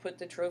always will put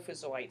the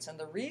trophozoites. And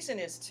the reason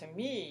is, to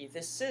me,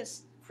 the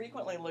cysts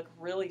frequently look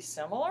really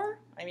similar.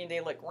 I mean, they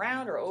look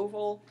round or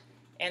oval.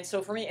 And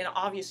so for me, and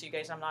obviously, you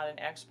guys, I'm not an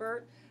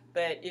expert,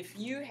 but if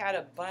you had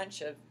a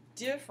bunch of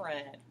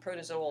different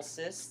protozoal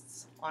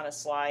cysts on a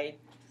slide,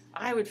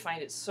 I would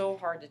find it so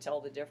hard to tell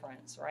the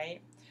difference,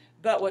 right?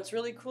 But what's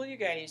really cool, you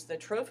guys, the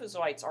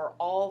trophozoites are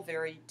all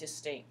very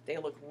distinct. They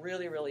look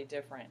really, really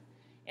different.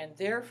 And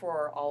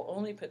therefore, I'll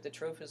only put the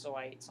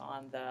trophozoites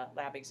on the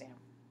lab exam.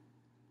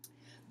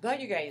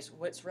 But you guys,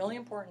 what's really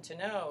important to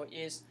know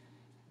is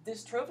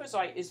this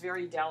trophozoite is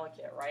very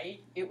delicate,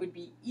 right? It would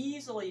be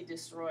easily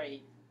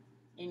destroyed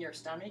in your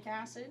stomach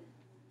acid.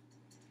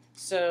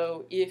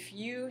 So if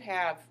you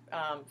have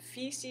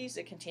feces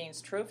that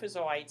contains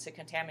trophozoites that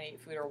contaminate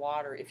food or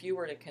water, if you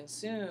were to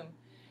consume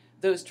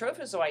those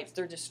trophozoites,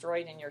 they're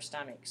destroyed in your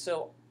stomach.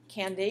 So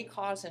can they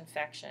cause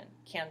infection?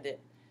 Can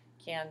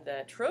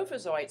the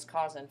trophozoites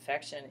cause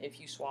infection if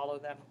you swallow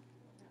them?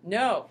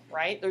 No,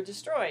 right? They're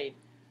destroyed.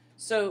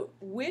 So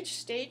which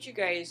stage, you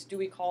guys, do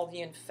we call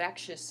the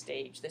infectious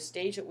stage? The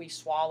stage that we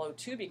swallow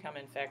to become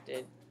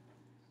infected?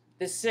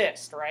 The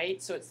cyst,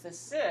 right? So it's the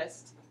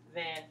cyst,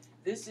 then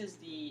this is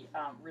the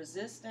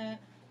resistant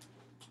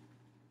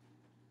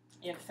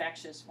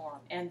infectious form.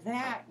 And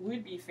that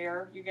would be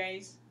fair, you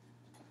guys,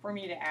 for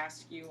me to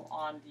ask you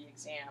on the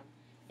exam.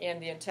 In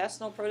the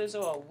intestinal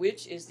protozoa,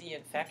 which is the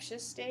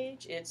infectious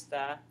stage? It's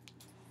the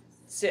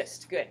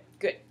cyst. Good,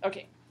 good.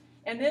 Okay.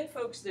 And then,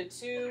 folks, the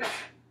two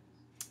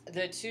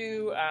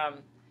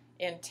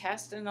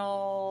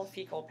intestinal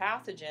fecal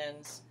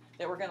pathogens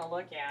that we're going to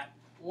look at.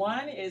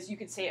 One is, you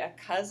could say, a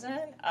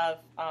cousin of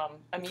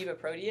amoeba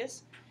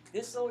proteus.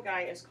 This little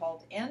guy is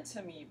called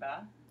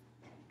entamoeba.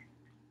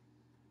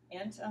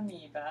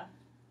 Entamoeba.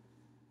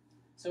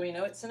 So we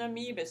know it's an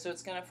amoeba, so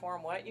it's going to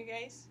form what, you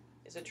guys?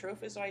 Is a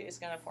trophozoite. It's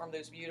going to form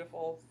those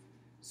beautiful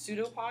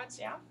pseudopods,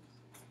 yeah?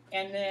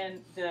 And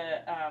then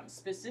the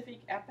specific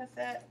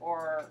epithet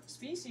or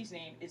species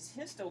name is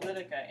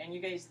histolytica. And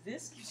you guys,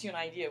 this gives you an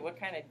idea what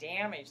kind of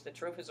damage the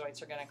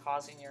trophozoites are going to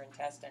cause in your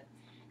intestine.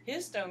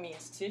 Histo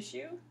means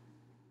tissue.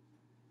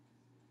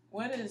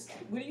 What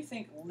do you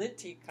think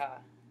lytica?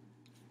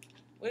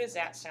 What does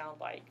that sound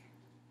like?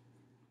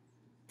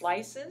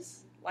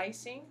 Lysis?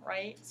 Lysing,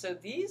 right? So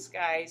these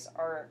guys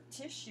are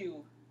tissue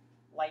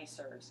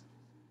lysers.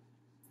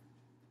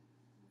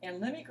 And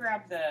let me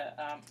grab the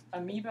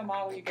amoeba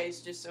model, you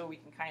guys, just so we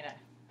can kind of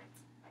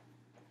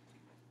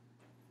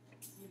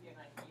give you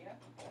an idea.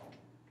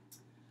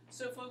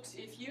 So, folks,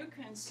 if you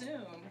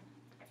consume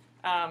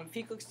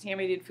fecal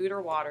contaminated food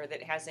or water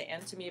that has the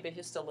entamoeba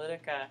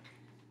histolytica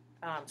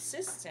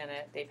cysts in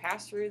it, they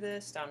pass through the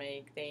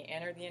stomach, they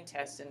enter the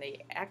intestine,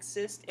 they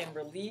exist and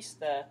release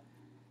the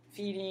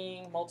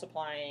feeding,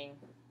 multiplying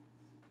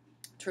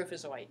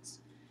trophozoites.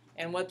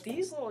 And what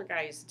these little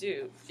guys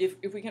do,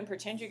 if we can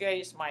pretend, you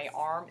guys, my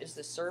arm is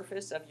the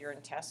surface of your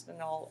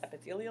intestinal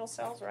epithelial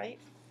cells, right?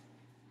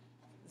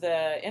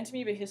 The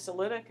entamoeba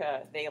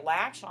histolytica, they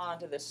latch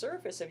onto the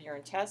surface of your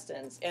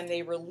intestines and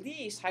they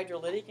release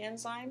hydrolytic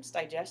enzymes,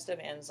 digestive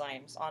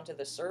enzymes, onto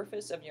the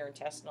surface of your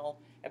intestinal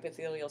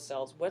epithelial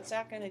cells. What's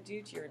that going to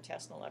do to your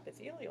intestinal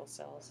epithelial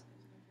cells?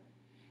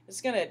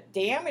 It's going to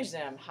damage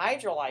them,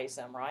 hydrolyze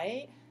them,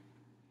 right?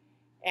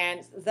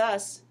 And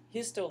thus,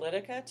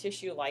 histolytica,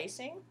 tissue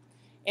lysing.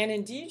 And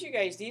indeed, you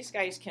guys, these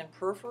guys can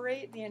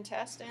perforate the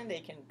intestine. They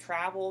can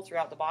travel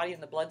throughout the body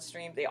in the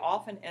bloodstream. They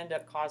often end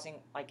up causing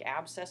like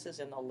abscesses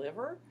in the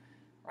liver,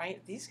 right?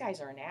 These guys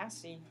are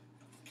nasty.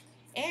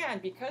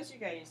 And because, you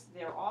guys,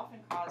 they're often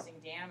causing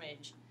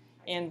damage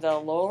in the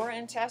lower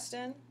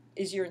intestine,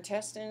 is your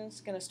intestines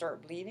going to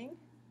start bleeding?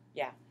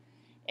 Yeah.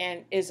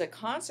 And as a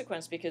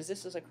consequence, because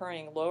this is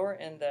occurring lower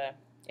in the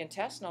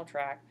intestinal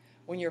tract,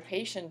 when your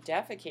patient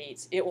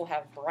defecates, it will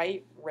have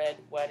bright red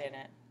what in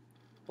it?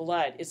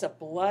 Blood. It's a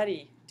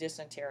bloody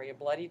dysentery, a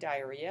bloody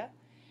diarrhea.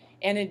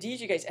 And indeed,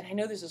 you guys, and I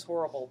know this is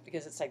horrible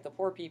because it's like the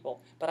poor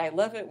people, but I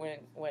love it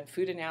when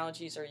food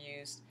analogies are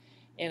used.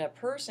 In a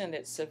person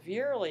that's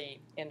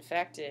severely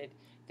infected,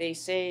 they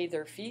say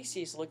their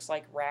feces looks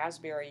like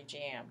raspberry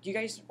jam. Do you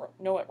guys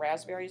know what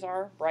raspberries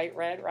are? Bright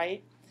red,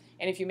 right?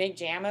 And if you make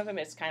jam of them,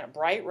 it's kind of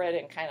bright red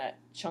and kind of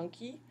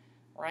chunky,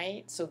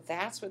 right? So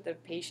that's what the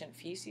patient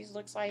feces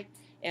looks like.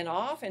 And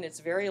often it's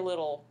very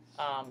little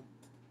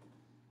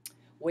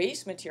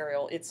waste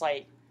material.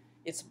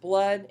 It's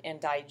blood and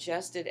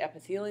digested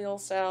epithelial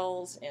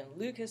cells and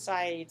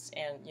leukocytes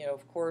and,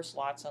 of course,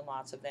 lots and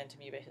lots of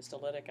entamoeba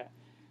histolytica.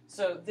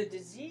 So the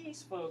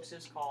disease, folks,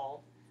 is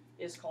called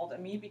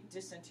amoebic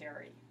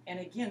dysentery. And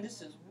again,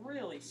 this is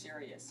really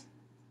serious.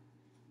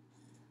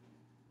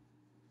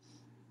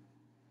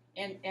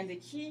 And the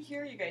key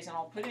here, you guys, and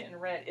I'll put it in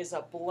red, is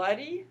a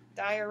bloody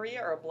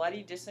diarrhea or a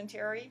bloody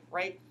dysentery,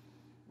 right?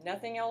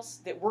 Nothing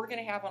else that we're going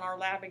to have on our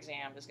lab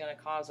exam is going to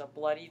cause a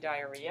bloody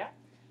diarrhea.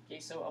 Okay,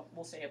 so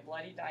we'll say a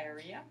bloody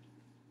diarrhea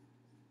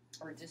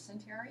or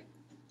dysentery.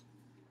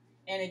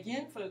 And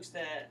again, folks,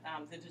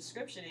 the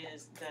description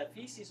is the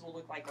feces will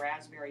look like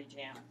raspberry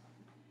jam.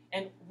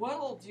 And what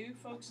I'll do,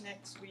 folks,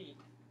 next week,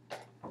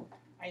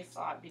 I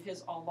thought,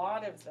 because a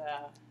lot of the,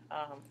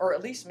 or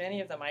at least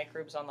many of the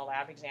microbes on the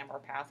lab exam are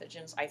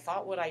pathogens, I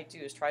thought what I'd do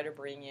is try to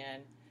bring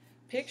in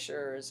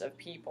pictures of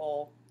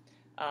people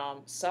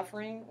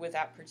suffering with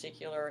that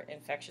particular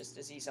infectious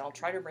disease. And I'll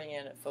try to bring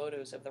in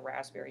photos of the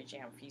raspberry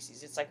jam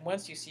feces. It's like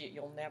once you see it,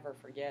 you'll never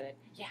forget it.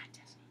 Yeah,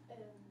 Tessa. And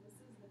this is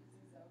the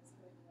disease that was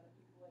killing a lot of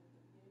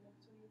people at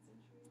the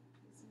beginning of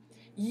 20th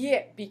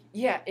century?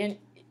 Yeah, and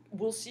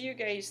we'll see, you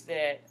guys,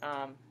 that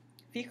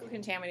fecal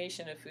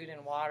contamination of food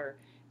and water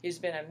has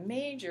been a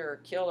major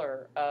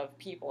killer of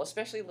people,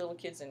 especially little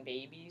kids and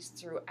babies,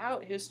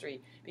 throughout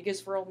history. Because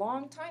for a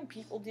long time,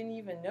 people didn't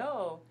even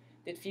know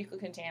that fecal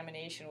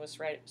contamination was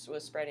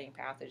spreading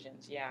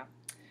pathogens. Yeah.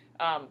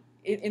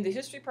 In the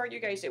history part, you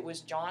guys, it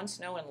was John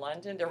Snow in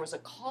London. There was a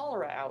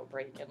cholera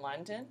outbreak in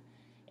London.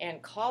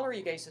 And cholera,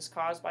 you guys, is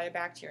caused by a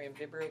bacterium,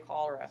 Vibrio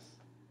cholera.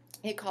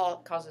 It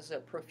causes a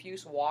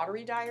profuse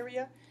watery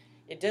diarrhea.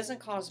 It doesn't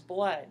cause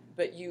blood,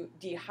 but you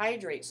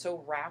dehydrate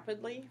so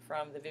rapidly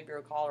from the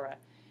Vibrio cholera.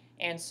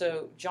 And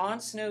so John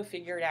Snow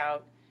figured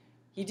out,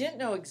 he didn't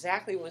know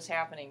exactly what was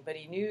happening, but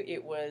he knew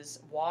it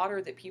was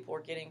water that people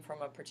were getting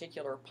from a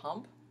particular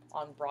pump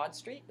on Broad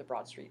Street, the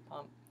Broad Street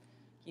pump.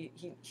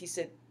 He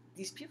said,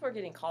 these people are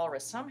getting cholera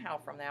somehow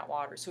from that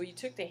water. So he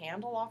took the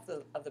handle off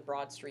of the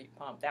Broad Street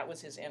pump. That was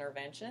his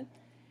intervention.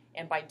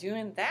 And by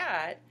doing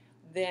that,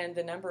 then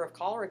the number of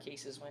cholera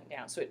cases went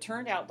down. So it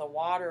turned out the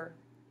water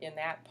in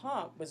that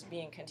pump was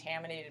being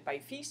contaminated by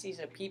feces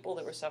of people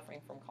that were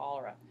suffering from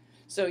cholera.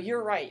 So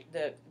you're right,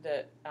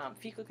 the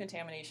fecal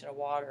contamination of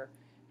water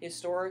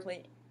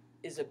historically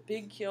is a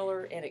big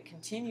killer, and it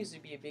continues to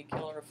be a big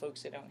killer of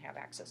folks that don't have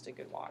access to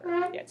good water.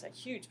 Yeah, it's a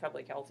huge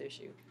public health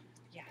issue.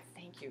 Yeah,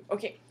 thank you.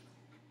 Okay,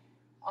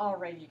 all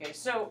right, you guys.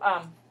 So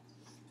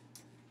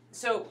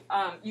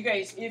you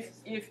guys,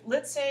 if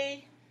let's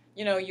say,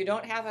 you know, you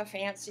don't have a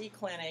fancy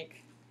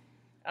clinic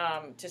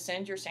to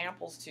send your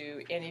samples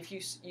to, and if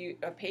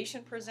a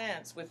patient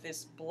presents with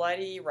this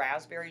bloody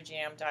raspberry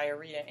jam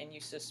diarrhea and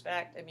you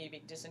suspect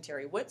amoebic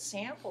dysentery, what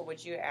sample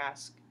would you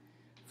ask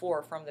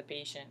for from the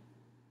patient?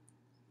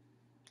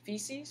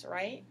 Feces,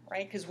 right?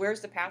 Because where's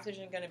the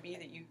pathogen going to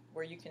be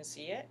where you can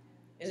see it?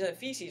 Is it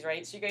feces,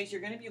 right? So you guys,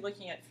 you're going to be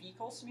looking at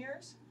fecal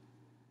smears.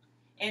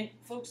 And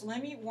folks,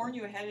 let me warn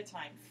you ahead of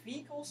time,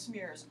 fecal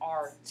smears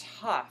are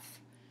tough.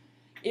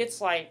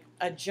 It's like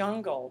a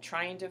jungle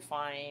trying to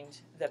find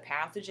the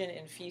pathogen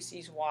in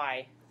feces.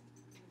 Why?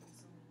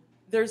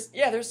 There's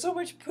so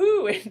much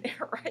poo in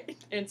there,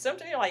 right? And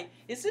sometimes you're like,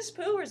 is this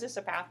poo or is this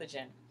a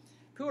pathogen?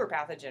 Poo or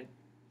pathogen?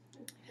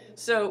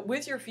 So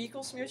with your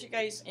fecal smears, you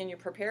guys, in your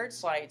prepared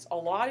slides, a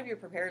lot of your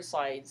prepared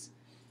slides,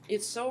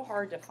 it's so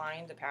hard to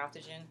find the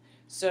pathogen.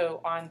 So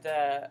on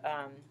the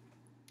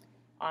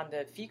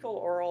fecal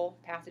oral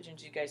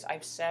pathogens, you guys,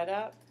 I've set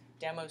up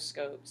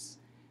demoscopes.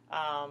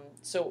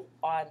 So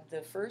on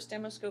the first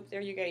demoscope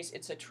there, you guys,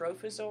 it's a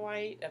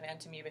trophozoite of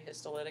Entamoeba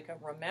histolytica.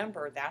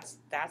 Remember,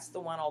 that's the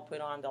one I'll put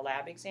on the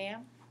lab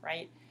exam,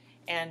 right?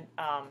 And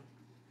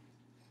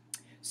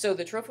so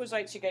the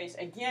trophozoites, you guys,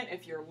 again,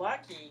 if you're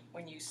lucky,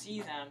 when you see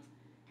them,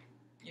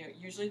 you know,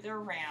 usually they're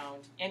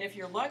round. And if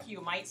you're lucky,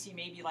 you might see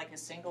maybe like a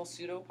single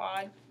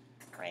pseudopod,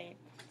 right?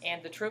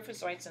 And the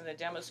trophozoites in the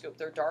demoscope,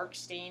 they're dark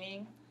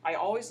staining. I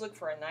always look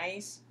for a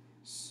nice,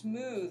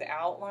 smooth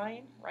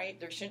outline, right?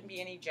 There shouldn't be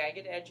any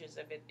jagged edges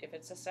if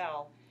it's a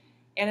cell.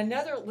 And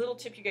another little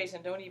tip, you guys,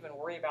 and don't even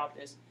worry about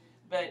this,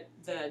 but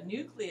the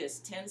nucleus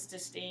tends to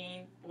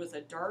stain with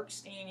a dark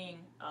staining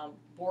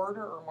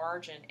border or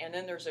margin, and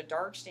then there's a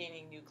dark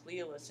staining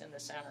nucleolus in the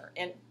center.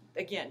 And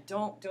again,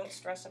 don't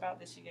stress about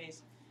this, you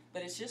guys,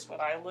 but it's just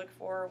what I look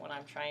for when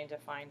I'm trying to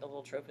find the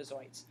little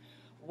trophozoites.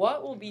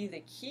 What will be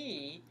the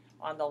key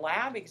on the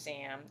lab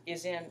exam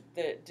is in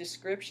the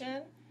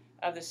description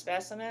of the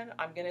specimen.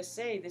 I'm going to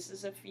say this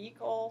is a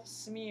fecal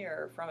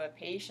smear from a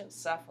patient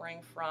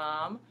suffering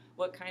from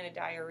what kind of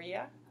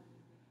diarrhea?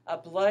 A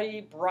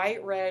bloody,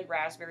 bright red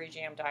raspberry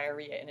jam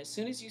diarrhea. And as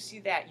soon as you see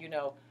that, you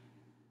know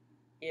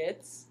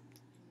it's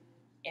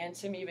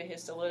Entamoeba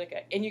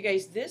histolytica. And you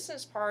guys, this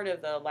is part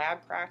of the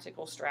lab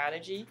practical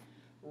strategy.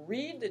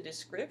 Read the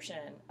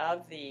description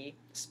of the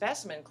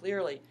specimen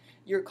clearly.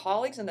 Your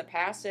colleagues in the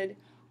past said,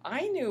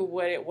 I knew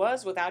what it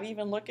was without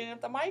even looking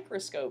at the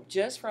microscope,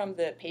 just from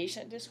the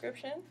patient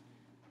description,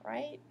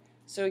 right?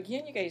 So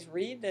again, you guys,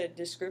 read the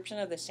description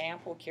of the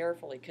sample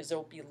carefully, because there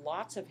will be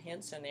lots of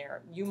hints in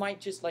there. You might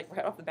just like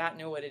right off the bat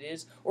know what it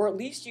is, or at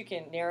least you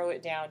can narrow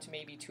it down to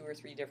maybe 2 or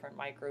 3 different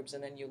microbes,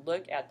 and then you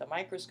look at the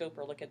microscope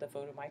or look at the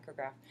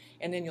photomicrograph,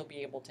 and then you'll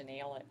be able to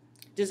nail it.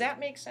 Does that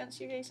make sense,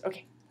 you guys?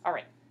 Okay, all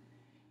right.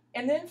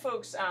 And then,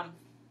 folks,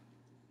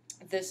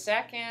 the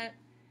second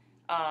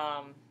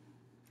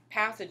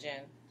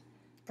pathogen,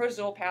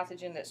 protozoal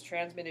pathogen that's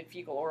transmitted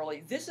fecal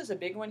orally. This is a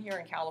big one here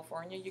in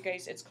California, you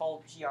guys. It's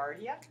called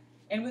Giardia.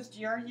 And with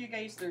Giardia, you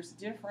guys, there's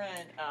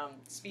different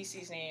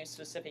species names,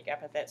 specific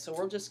epithets. So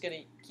we're just going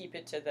to keep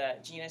it to the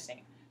genus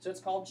name. So it's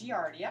called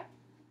Giardia.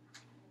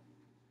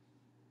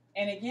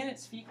 And again,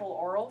 it's fecal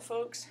oral,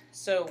 folks.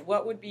 So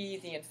what would be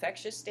the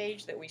infectious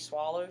stage that we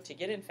swallow to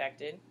get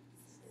infected?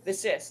 The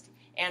cyst.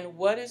 And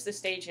what is the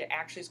stage that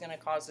actually is going to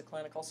cause the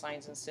clinical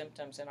signs and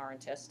symptoms in our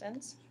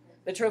intestines?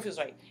 The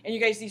trophozoite. And you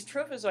guys, these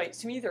trophozoites,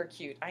 to me, they're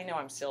cute. I know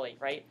I'm silly,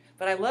 right?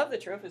 But I love the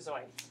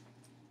trophozoites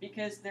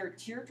because they're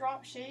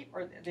teardrop shaped,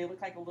 or they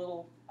look like a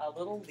little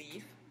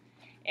leaf.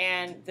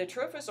 And the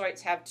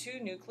trophozoites have 2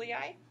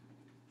 nuclei.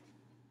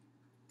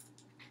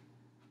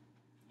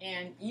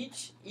 And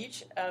each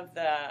of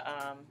the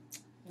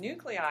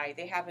nuclei,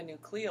 they have a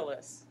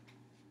nucleolus.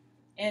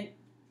 And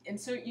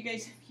so you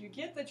guys, if you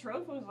get the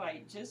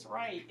trophozoite just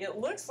right, it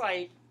looks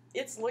like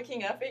it's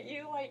looking up at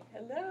you like,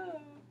 hello.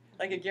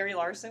 Like a Gary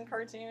Larson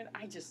cartoon.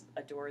 I just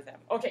adore them.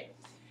 Okay,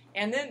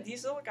 and then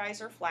these little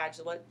guys are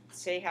flagellate.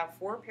 Say have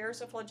 4 pairs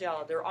of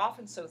flagella. They're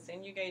often so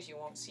thin, you guys, you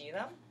won't see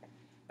them.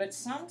 But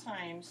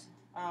sometimes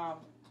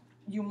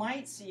you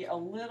might see a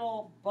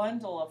little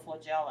bundle of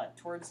flagella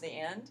towards the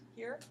end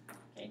here.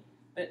 Okay,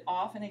 but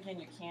often, again,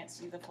 you can't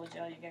see the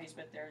flagella, you guys,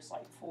 but there's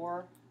like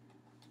 4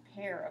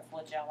 pair of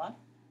flagella.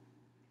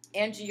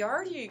 And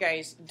Giardia, you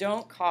guys,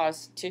 don't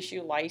cause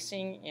tissue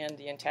lysing in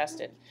the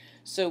intestine.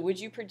 So would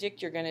you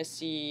predict you're going to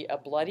see a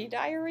bloody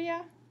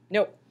diarrhea?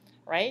 No,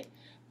 right?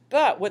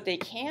 But what they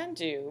can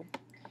do,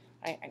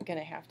 I'm going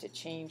to have to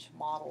change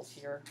models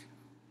here.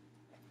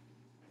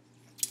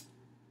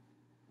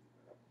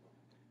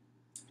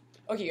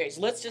 Okay, guys,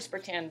 let's just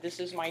pretend this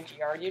is my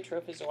Giardia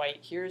trophozoite.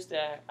 Here's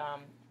the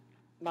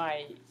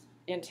my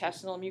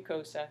intestinal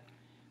mucosa.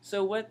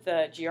 So what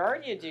the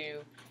Giardia do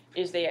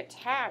is they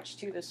attach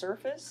to the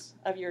surface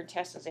of your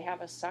intestines. They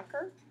have a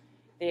sucker.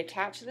 They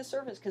attach to the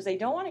surface because they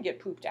don't want to get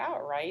pooped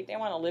out, right? They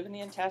want to live in the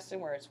intestine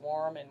where it's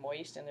warm and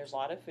moist and there's a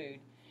lot of food.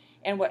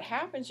 And what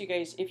happens, you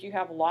guys, if you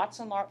have lots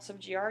and lots of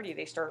Giardia,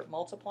 they start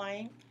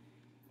multiplying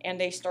and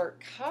they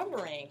start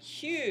covering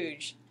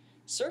huge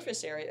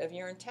surface area of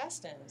your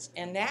intestines.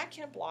 And that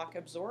can block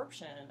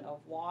absorption of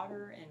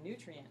water and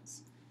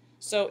nutrients.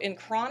 So in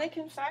chronic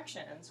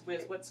infections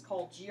with what's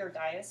called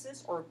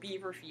giardiasis or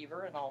beaver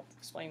fever, and I'll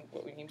explain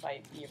what we mean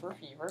by beaver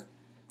fever.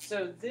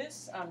 So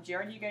this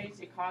Giardia, you guys,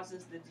 it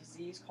causes the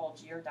disease called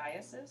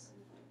giardiasis.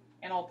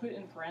 And I'll put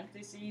in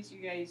parentheses,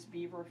 you guys,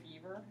 beaver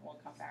fever. We'll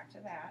come back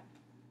to that.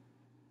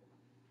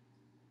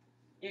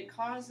 It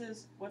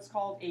causes what's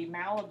called a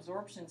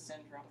malabsorption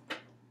syndrome.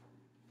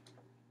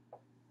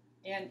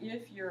 And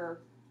if your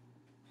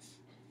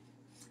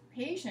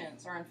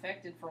patients are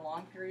infected for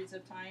long periods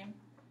of time,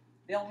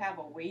 they'll have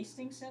a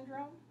wasting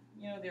syndrome.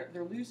 You know,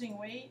 they're losing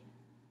weight.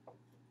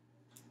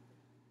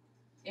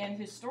 And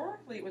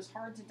historically, it was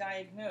hard to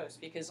diagnose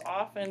because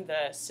often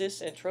the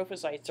cysts and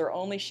trophozoites are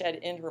only shed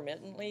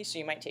intermittently. So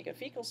you might take a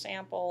fecal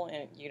sample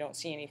and you don't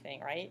see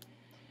anything, right?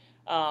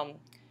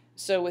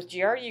 So with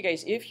Giardia, you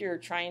guys, if you're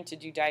trying to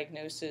do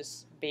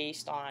diagnosis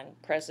based on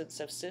presence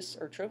of cysts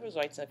or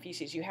trophozoites in the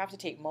feces, you have to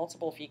take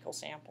multiple fecal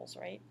samples,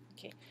 right?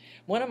 Okay.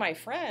 One of my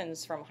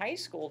friends from high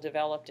school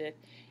developed it,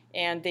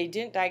 and they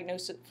didn't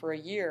diagnose it for a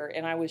year,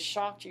 and I was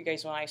shocked, you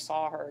guys, when I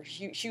saw her.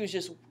 She was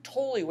just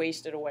totally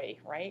wasted away,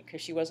 right? Because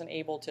she wasn't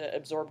able to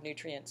absorb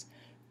nutrients.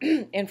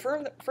 And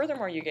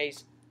furthermore, you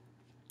guys,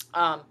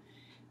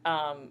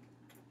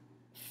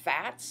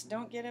 fats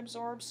don't get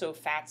absorbed, so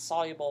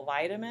fat-soluble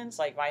vitamins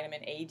like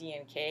vitamin A, D,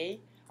 and K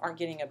aren't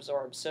getting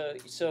absorbed.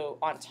 So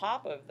on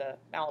top of the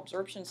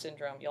malabsorption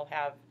syndrome, you'll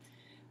have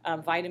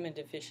vitamin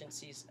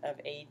deficiencies of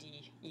A,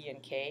 D, E,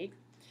 and K.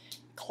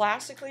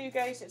 Classically, you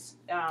guys, it's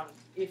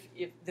if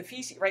the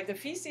feces, right? The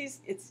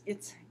feces,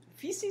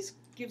 feces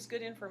gives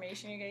good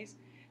information, you guys.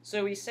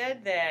 So we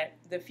said that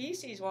the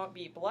feces won't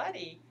be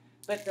bloody,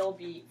 but they'll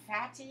be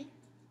fatty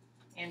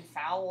and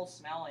foul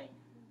smelling.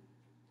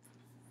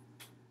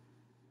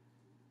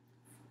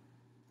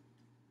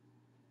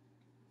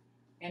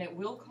 And it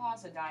will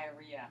cause a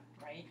diarrhea,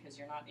 right? Because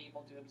you're not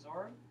able to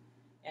absorb.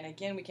 And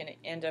again, we can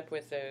end up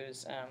with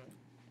those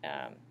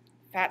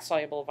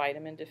fat-soluble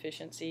vitamin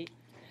deficiency.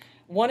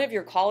 One of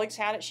your colleagues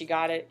had it. She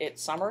got it at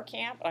summer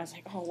camp. And I was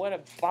like, oh, what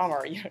a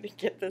bummer, to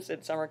get this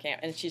at summer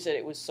camp. And she said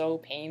it was so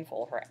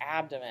painful. Her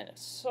abdomen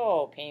is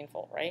so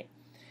painful, right?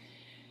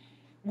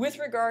 With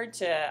regard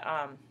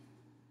to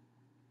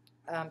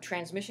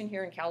transmission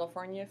here in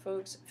California,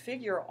 folks,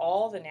 figure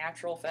all the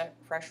natural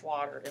fresh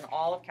water in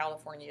all of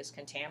California is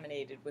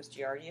contaminated with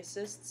Giardia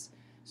cysts.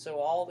 So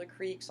all the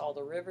creeks, all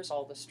the rivers,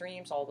 all the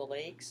streams, all the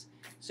lakes.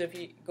 So if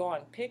you go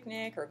on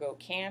picnic or go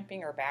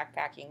camping or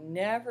backpacking,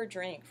 never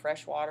drink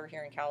fresh water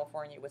here in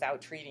California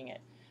without treating it.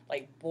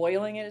 Like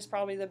boiling it is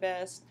probably the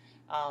best.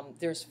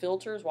 There's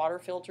filters, water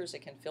filters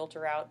that can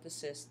filter out the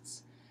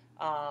cysts.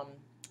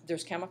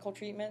 There's chemical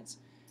treatments.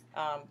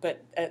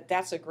 But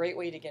that's a great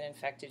way to get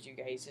infected, you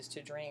guys, is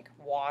to drink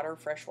water,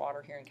 fresh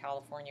water here in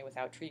California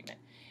without treatment.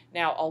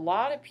 Now, a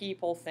lot of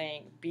people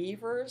think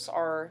beavers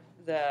are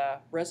the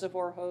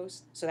reservoir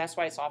host, so that's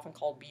why it's often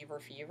called beaver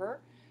fever,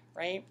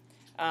 right?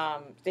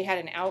 They had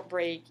an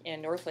outbreak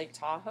in North Lake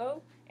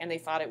Tahoe, and they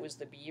thought it was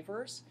the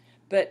beavers.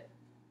 But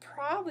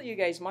probably, you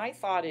guys, my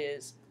thought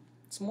is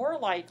it's more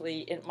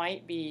likely it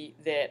might be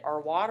that our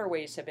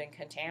waterways have been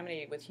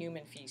contaminated with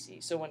human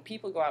feces. So when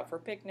people go out for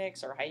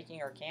picnics or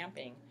hiking or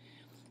camping,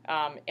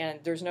 and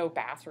there's no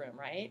bathroom,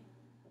 right?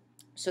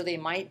 So they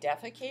might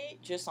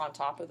defecate just on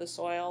top of the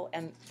soil,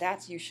 and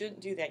you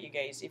shouldn't do that, you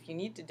guys. If you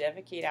need to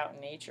defecate out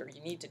in nature,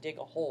 you need to dig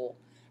a hole,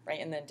 right,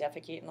 and then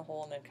defecate in the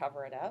hole and then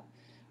cover it up,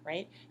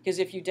 right? Because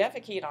if you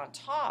defecate on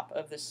top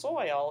of the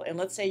soil, and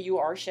let's say you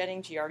are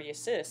shedding Giardia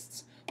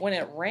cysts, when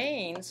it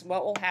rains,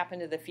 what will happen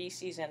to the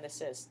feces and the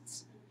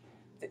cysts?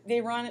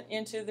 They run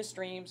into the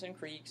streams and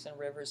creeks and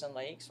rivers and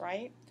lakes,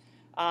 right?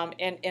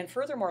 And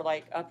furthermore,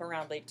 like up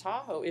around Lake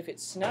Tahoe, if it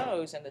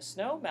snows and the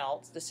snow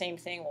melts, the same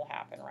thing will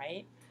happen,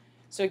 right?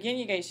 So again,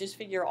 you guys, just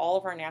figure all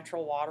of our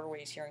natural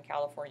waterways here in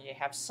California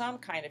have some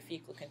kind of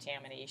fecal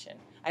contamination.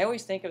 I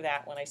always think of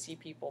that when I see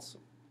people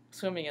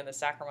swimming in the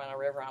Sacramento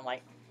River. I'm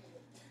like,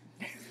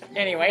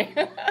 anyway,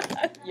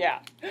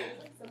 yeah.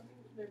 Like something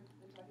they're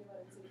talking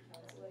about in city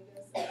council, I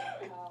guess,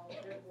 about how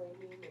they're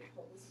blaming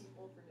homeless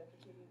people for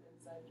defecating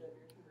inside the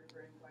American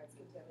River and why it's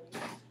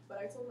contaminated. But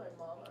I told my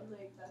mom, I'm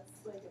like, that's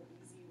like an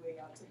easy way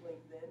out to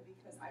blame them,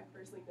 because I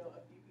personally know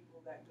a few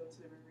people that go to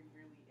the river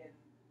yearly and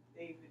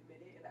they've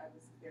admitted it, and I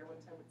was there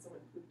one time when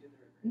someone pooped in the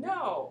river.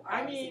 No,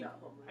 I Obviously mean,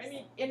 not homeless.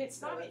 and it's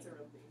So not. that's a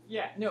real thing.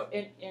 Yeah, no,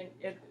 and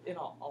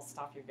I'll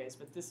stop you guys,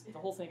 but the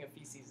whole thing of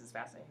feces is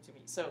fascinating to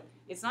me. So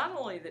it's not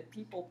only that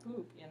people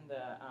poop in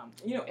the,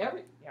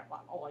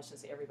 I should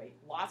say everybody,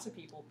 lots of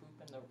people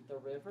poop in the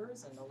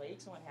rivers and the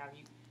lakes and what have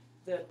you,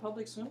 the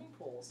public swimming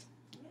pools.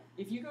 Yeah.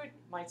 If you go,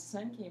 my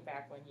son came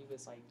back when he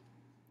was like,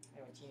 I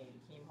don't know, a teenager,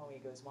 he came home, he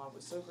goes, Mom, it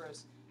was so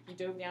gross. He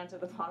dove down to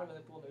the bottom of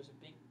the pool and there's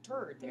a big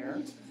turd there.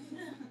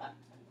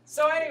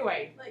 So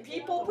anyway, Like,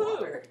 people get out the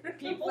poo. water.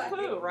 People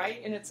poo,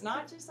 right? And it's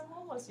not just the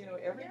homeless,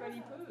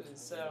 everybody poos.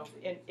 So,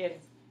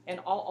 and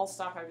I'll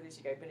stop after this,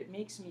 you guys, but it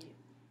makes me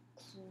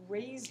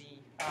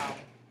crazy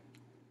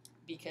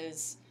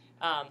because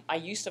I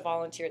used to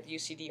volunteer at the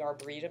UCD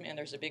Arboretum, and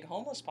there's a big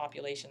homeless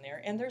population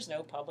there, and there's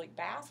no public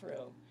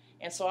bathroom.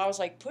 And so I was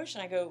like pushing,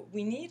 I go,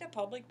 we need a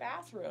public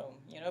bathroom,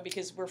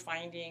 because we're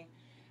finding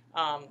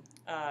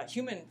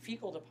human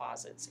fecal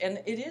deposits. And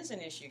it is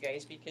an issue,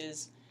 guys,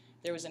 because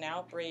there was an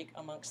outbreak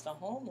amongst the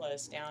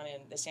homeless down in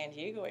the San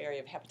Diego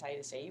area of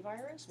hepatitis A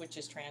virus, which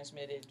is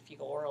transmitted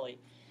fecal orally.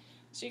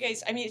 So you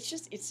guys, I mean,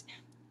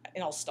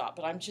 and I'll stop,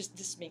 but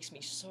this makes me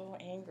so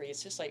angry.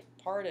 It's just like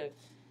part of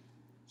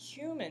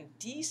human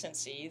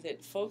decency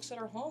that folks that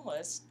are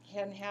homeless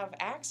can have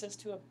access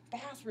to a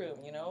bathroom,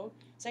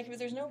 It's like if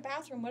there's no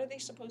bathroom, what are they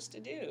supposed to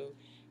do?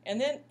 And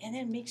then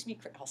it makes me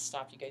I'll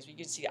stop you guys. You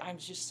can see I'm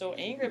just so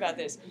angry about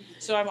this.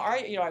 So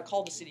I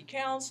called the city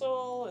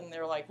council, and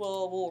they're like,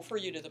 well, we'll refer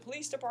you to the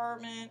police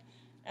department.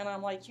 And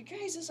I'm like, you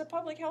guys, this is a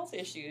public health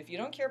issue. If you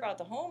don't care about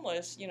the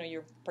homeless,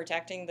 you're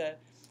protecting the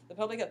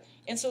public health.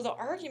 And so the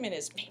argument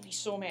made me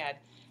so mad.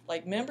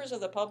 Like members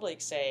of the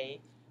public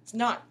say,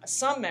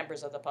 some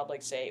members of the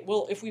public say,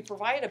 well, if we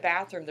provide a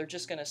bathroom, they're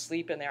just going to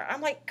sleep in there.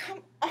 I'm like,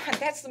 come on,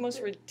 that's the most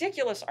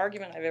ridiculous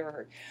argument I've ever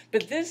heard.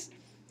 But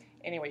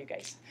anyway, you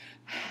guys,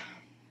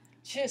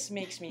 just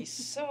makes me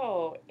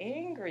so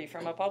angry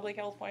from a public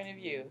health point of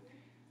view.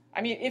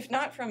 I mean, if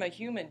not from a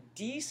human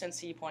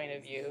decency point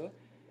of view,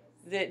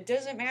 that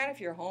doesn't matter if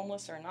you're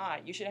homeless or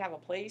not. You should have a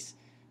place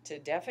to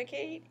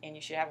defecate, and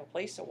you should have a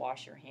place to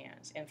wash your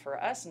hands. And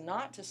for us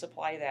not to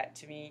supply that,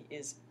 to me,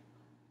 is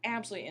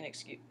absolutely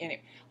inexcusable.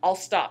 Anyway, I'll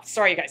stop.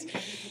 Sorry, guys.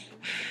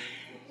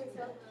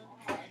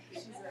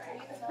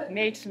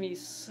 Makes me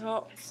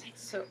so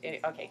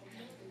okay.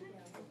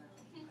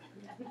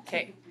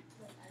 Okay.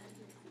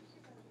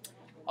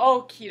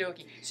 Okie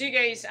dokie. So you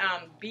guys,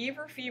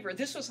 beaver fever.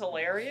 This was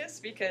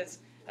hilarious because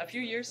a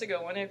few years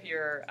ago, one of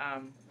your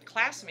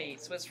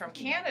classmates was from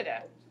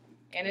Canada,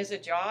 and as a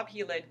job,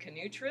 he led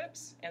canoe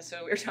trips. And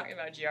so we were talking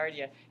about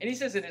Giardia, and he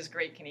says in his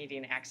great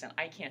Canadian accent,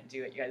 I can't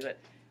do it, you guys, but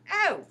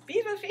oh,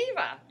 beaver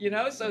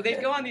fever, So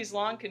they'd go on these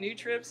long canoe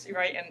trips,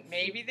 right? And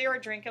maybe they were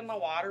drinking the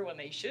water when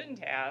they shouldn't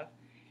have.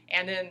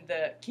 And then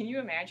can you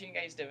imagine you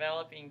guys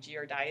developing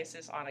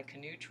giardiasis on a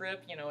canoe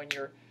trip, and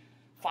you're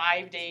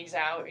 5 days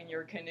out in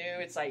your canoe?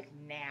 It's like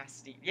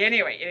nasty.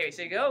 Anyway,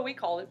 so you go, we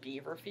call it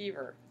beaver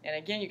fever. And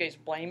again, you guys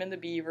blaming the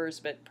beavers,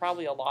 but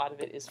probably a lot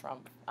of it is from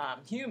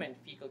human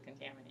fecal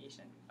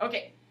contamination.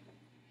 Okay,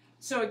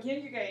 so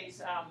again, you guys,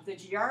 the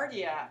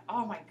Giardia,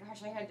 oh my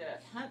gosh, I had to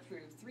hunt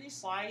through 3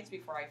 slides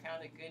before I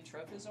found a good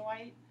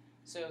trophozoite.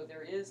 So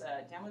there is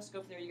a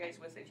demoscope there, you guys,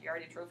 with the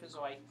Giardia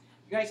trophozoite.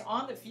 You guys,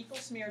 on the fecal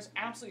smears,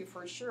 absolutely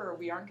for sure,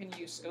 we aren't going to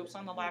use scopes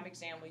on the lab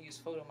exam. We'll use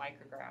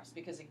photomicrographs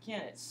because,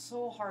 again, it's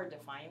so hard to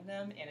find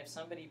them, and if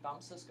somebody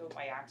bumps the scope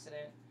by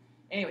accident.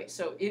 Anyway,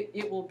 so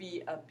it will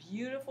be a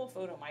beautiful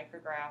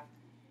photomicrograph,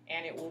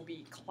 and it will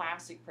be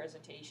classic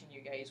presentation,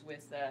 you guys.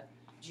 With the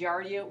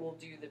Giardia, we'll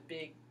do the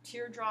big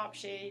teardrop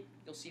shape.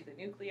 You'll see the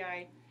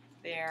nuclei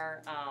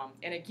there.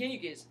 And again, you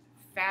guys,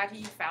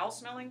 fatty,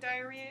 foul-smelling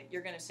diarrhea,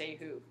 you're going to say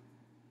who?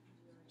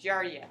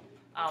 Giardia.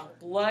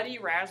 Bloody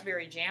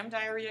raspberry jam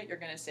diarrhea, you're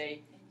going to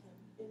say,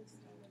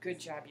 good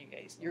job, you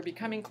guys. You're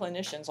becoming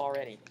clinicians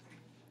already.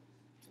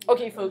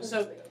 Okay, folks,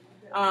 so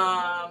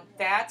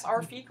that's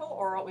our fecal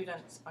oral. We've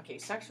done, okay,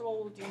 sexual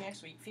we'll do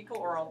next week, fecal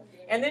oral.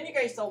 And then you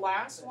guys, the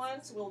last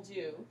ones we'll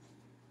do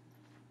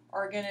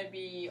are going to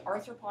be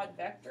arthropod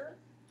vector.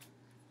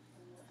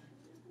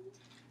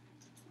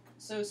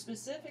 So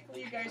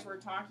specifically, you guys, we're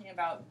talking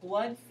about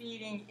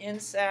blood-feeding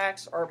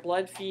insects or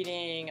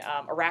blood-feeding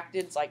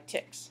arachnids like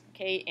ticks.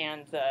 Okay,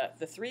 and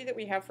the three that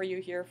we have for you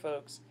here,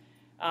 folks,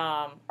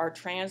 are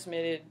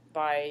transmitted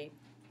by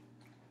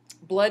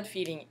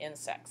blood-feeding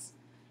insects.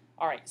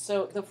 All right,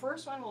 so the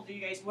first one we'll do,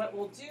 you guys, what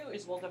we'll do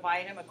is we'll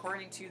divide them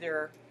according to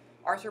their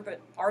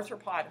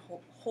arthropod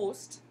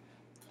host,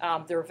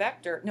 their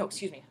vector. No,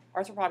 excuse me,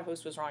 arthropod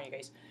host was wrong, you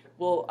guys.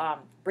 We'll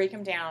break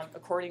them down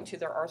according to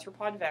their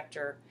arthropod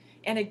vector.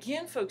 And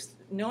again, folks,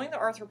 knowing the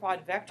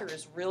arthropod vector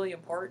is really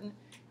important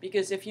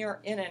because if you're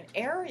in an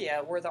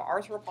area where the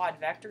arthropod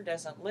vector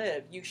doesn't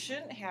live, you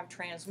shouldn't have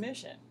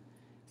transmission,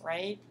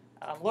 right,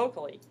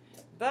 locally.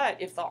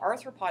 But if the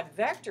arthropod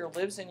vector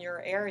lives in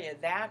your area,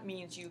 that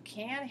means you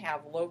can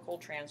have local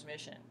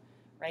transmission,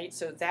 right?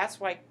 So that's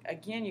why,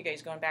 again, you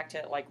guys, going back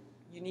to, like,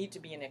 you need to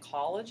be an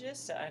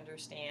ecologist to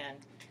understand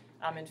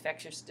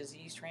infectious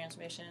disease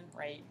transmission,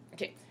 right?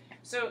 Okay,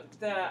 so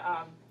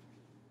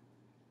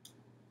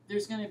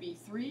there's going to be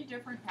 3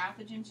 different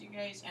pathogens, you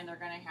guys, and they're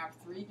going to have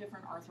 3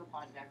 different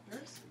arthropod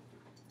vectors,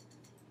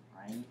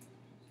 right?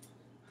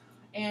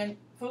 And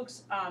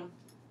folks,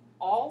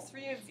 all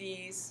 3 of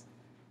these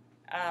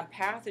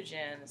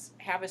pathogens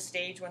have a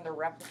stage when they're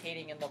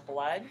replicating in the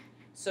blood.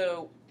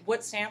 So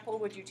what sample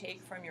would you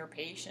take from your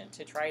patient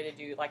to try to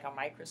do like a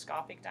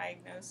microscopic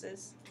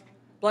diagnosis?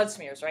 Blood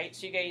smears, right?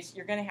 So you guys,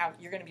 you're going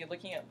to be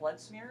looking at blood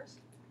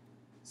smears.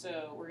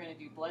 So we're going to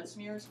do blood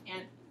smears,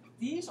 and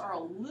these are a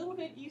little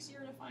bit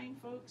easier to find,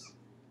 folks.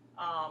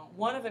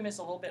 One of them is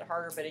a little bit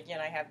harder, but again,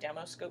 I have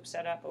demo scope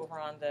set up over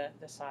on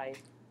the side.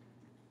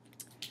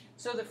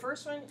 So the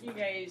first one, you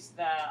guys,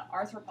 the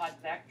arthropod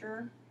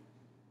vector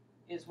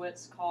is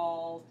what's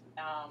called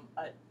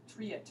a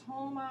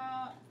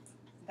triatoma.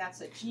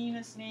 That's a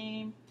genus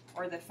name,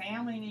 or the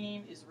family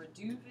name is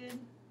reduvid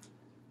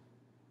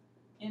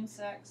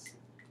insects.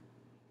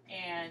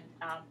 And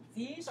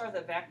these are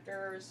the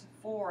vectors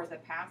for the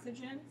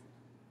pathogen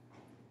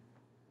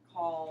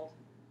called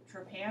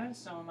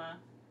Trypanosoma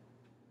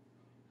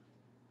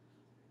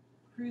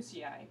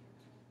cruzi.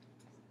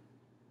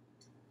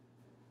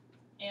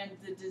 And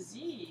the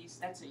disease,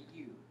 that's a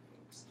U,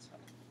 folks.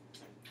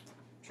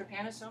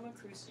 Trypanosoma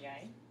cruzi.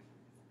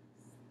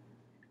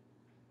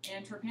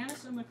 And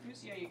Trypanosoma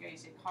cruzi, you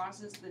guys, it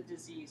causes the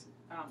disease.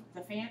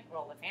 The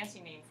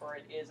fancy name for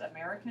it is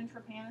American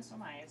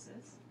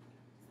trypanosomiasis,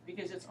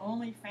 because it's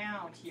only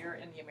found here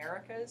in the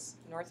Americas,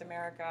 North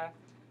America,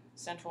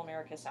 Central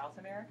America, South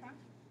America.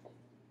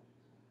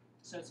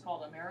 So it's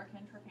called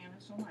American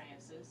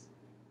trypanosomiasis.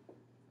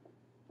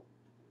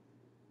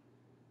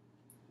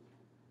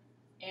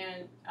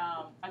 And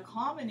a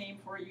common name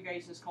for it, you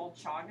guys, is called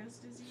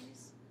Chagas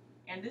disease.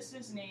 And this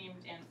is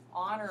named in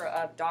honor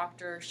of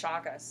Dr.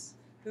 Chagas,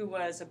 who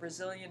was a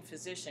Brazilian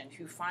physician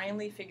who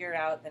finally figured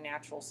out the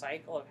natural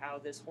cycle of how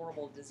this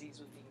horrible disease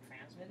was being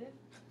transmitted.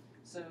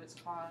 So it's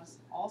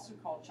also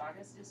called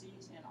Chagas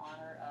disease in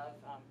honor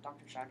of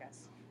Dr.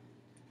 Chagas.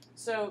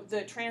 So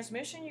the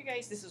transmission, you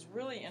guys, this is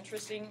really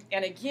interesting.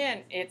 And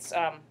again, it's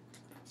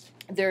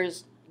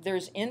there's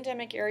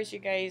endemic areas, you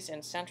guys,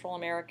 in Central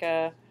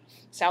America,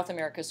 South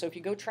America. So if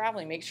you go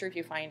traveling, make sure if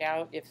you find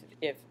out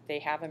if they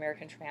have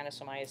American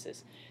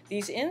trypanosomiasis.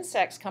 These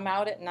insects come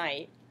out at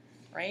night,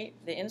 right?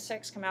 The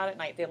insects come out at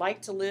night. They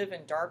like to live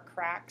in dark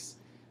cracks.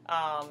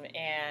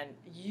 And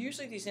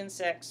usually these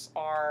insects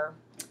are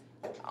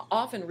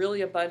often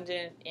really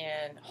abundant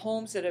in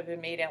homes that have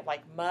been made out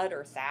like mud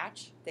or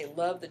thatch. They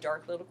love the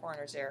dark little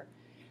corners there.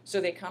 So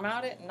they come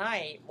out at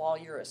night while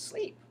you're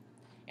asleep.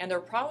 And they're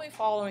probably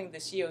following the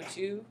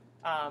CO2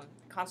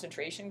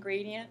 concentration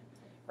gradient,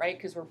 right?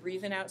 Because we're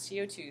breathing out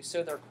CO2.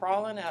 So they're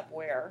crawling up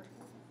where?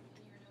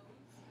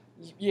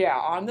 Yeah,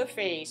 on the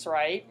face,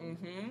 right?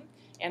 Mm-hmm.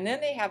 And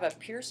then they have a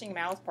piercing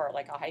mouth part,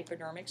 like a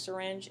hypodermic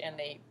syringe, and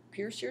they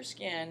pierce your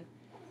skin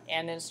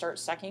and then start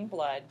sucking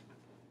blood.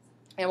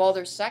 And while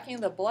they're sucking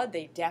the blood,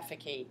 they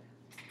defecate.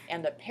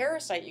 And the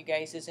parasite, you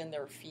guys, is in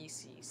their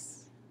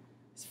feces.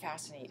 It's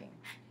fascinating.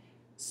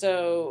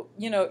 So,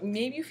 you know,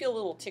 maybe you feel a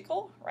little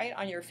tickle, right,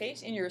 on your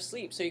face and you're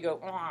asleep. So you go,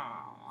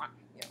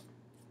 you know.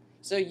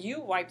 So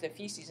you wipe the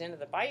feces into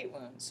the bite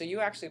wound. So you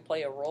actually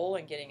play a role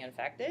in getting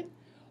infected.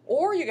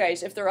 Or you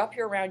guys, if they're up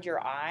here around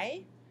your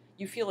eye,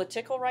 you feel a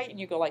tickle, right, and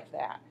you go like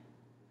that.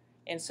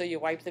 And so you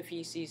wipe the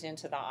feces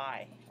into the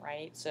eye,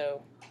 right?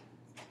 So,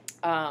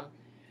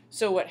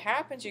 so what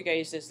happens, you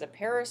guys, is the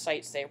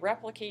parasites, they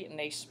replicate and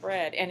they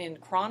spread. And in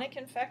chronic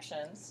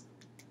infections,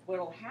 what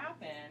will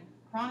happen,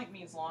 chronic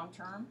means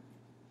long-term,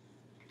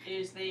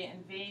 is they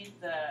invade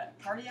the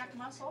cardiac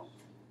muscle.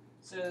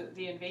 So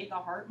they invade the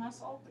heart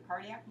muscle, the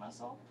cardiac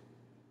muscle.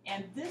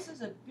 And this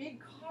is a big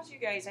cause, you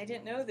guys. I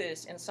didn't know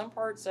this. In some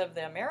parts of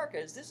the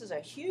Americas, this is a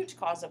huge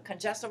cause of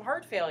congestive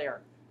heart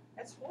failure.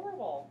 That's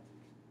horrible.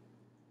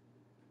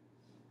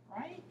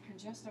 Right?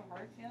 Congestive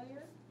heart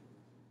failure.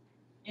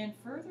 And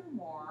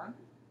furthermore,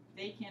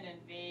 they can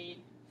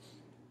invade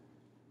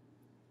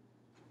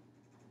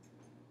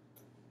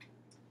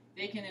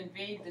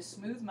the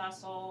smooth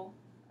muscle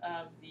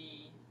of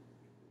the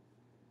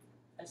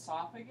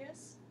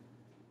esophagus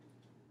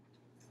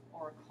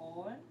or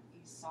colon,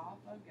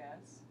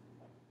 esophagus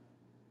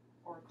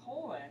or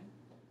colon,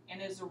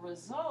 and as a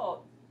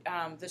result,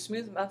 the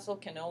smooth muscle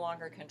can no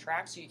longer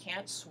contract, so you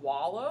can't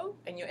swallow,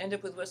 and you end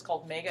up with what's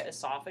called mega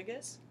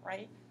esophagus,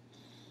 right?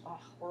 Oh,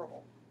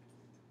 horrible.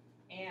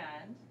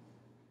 And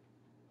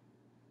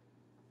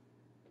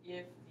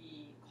if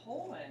the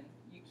colon,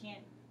 you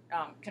can't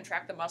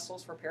contract the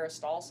muscles for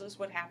peristalsis,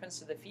 what happens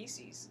to the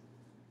feces?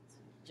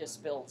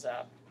 Just builds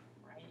up,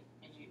 right?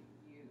 And you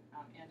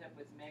end up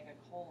with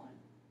megacolon.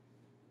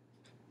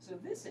 So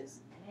this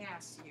is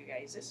nasty, you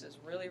guys. This is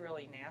really,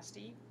 really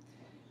nasty.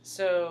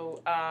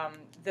 So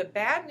the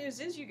bad news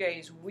is, you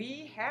guys,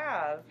 we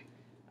have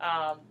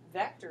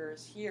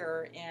vectors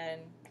here in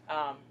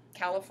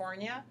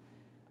California,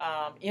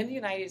 in the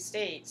United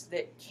States,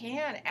 that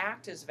can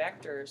act as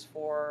vectors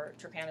for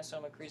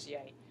Trypanosoma cruzi.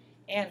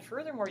 And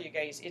furthermore, you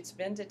guys, it's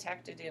been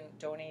detected in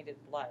donated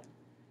blood,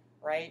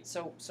 right?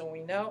 So we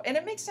know, and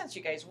it makes sense,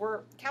 you guys.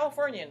 We're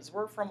Californians.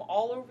 We're from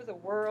all over the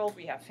world.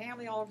 We have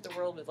family all over the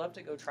world. We'd love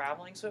to go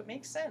traveling, so it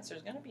makes sense.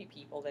 There's going to be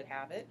people that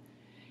have it.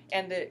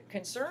 And the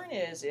concern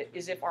is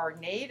if our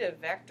native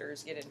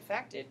vectors get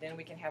infected, then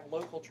we can have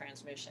local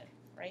transmission,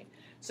 right?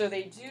 So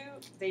they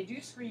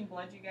do screen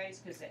blood, you guys,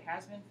 because it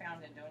has been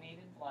found in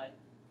donated blood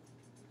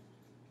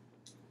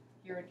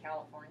here in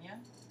California.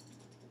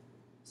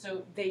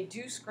 So they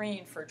do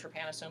screen for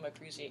Trypanosoma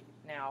cruzi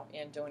now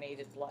in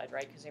donated blood,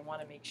 right? Because they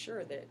want to make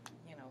sure that,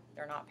 you know,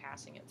 they're not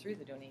passing it through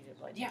the donated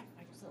blood. Yeah.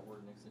 What's that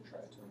word next to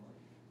triaterma?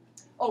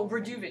 Oh,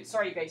 reduvid.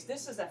 Sorry, you guys.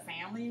 This is a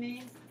family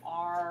name.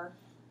 Reduvid.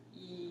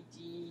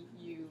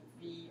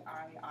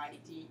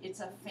 It's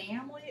a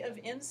family of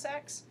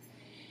insects.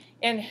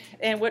 And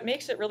what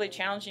makes it really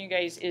challenging, you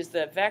guys, is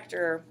the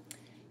vector.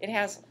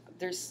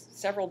 There's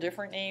several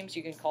different names.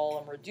 You can call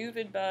them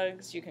reduvid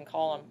bugs. You can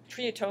call them,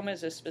 triatoma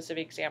is a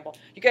specific example.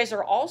 You guys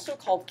are also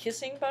called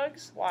kissing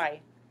bugs.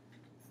 Why?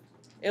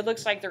 It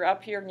looks like they're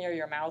up here near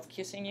your mouth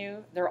kissing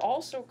you. They're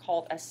also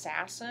called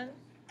assassin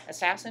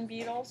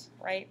beetles,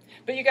 right?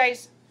 But you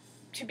guys,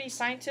 to be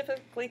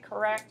scientifically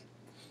correct,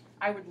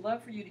 I would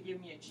love for you to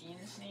give me a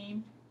genus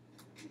name,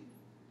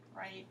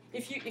 right?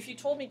 If you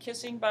told me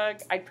kissing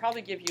bug, I'd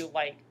probably give you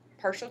like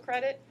partial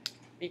credit,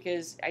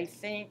 because I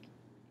think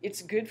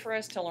it's good for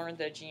us to learn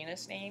the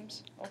genus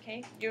names.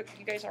 Okay, you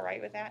guys all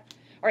right with that?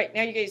 All right,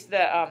 now you guys,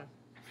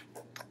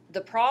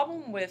 the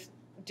problem with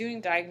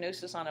doing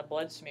diagnosis on a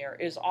blood smear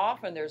is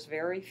often there's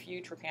very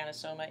few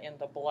Trypanosoma in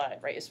the blood,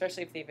 right?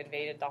 Especially if they've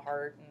invaded the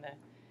heart and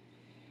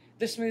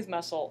the smooth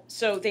muscle.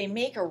 So they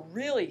make a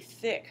really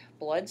thick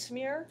blood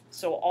smear,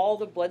 so all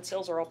the blood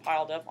cells are all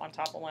piled up on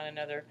top of one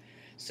another.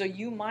 So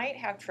you might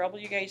have trouble,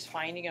 you guys,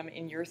 finding them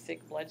in your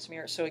thick blood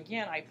smear. So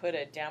again, I put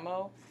a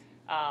demo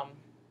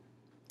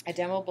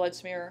blood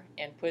smear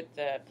and put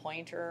the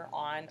pointer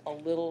on a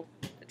little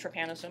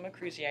Trypanosoma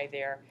cruzi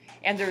there.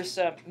 And there's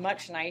a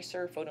much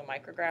nicer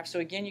photomicrograph. So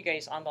again, you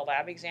guys, on the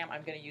lab exam,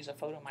 I'm going to use a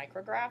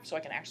photomicrograph so I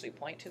can actually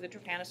point to the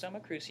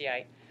Trypanosoma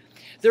cruzi.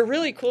 They're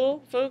really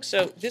cool, folks.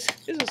 So this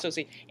is so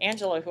sweet.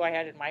 Angela, who I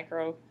had in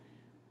micro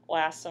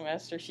last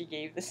semester, she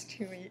gave this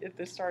to me at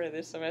the start of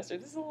this semester.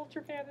 This is a little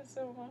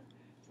Trypanosoma.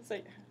 It's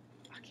like,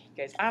 okay,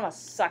 guys, I'm a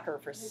sucker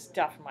for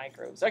stuffed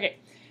microbes. Okay,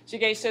 so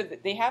you guys, so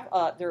they have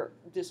they're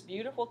this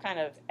beautiful kind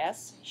of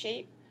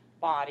S-shaped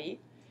body,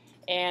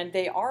 and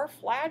they are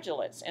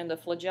flagellates, and the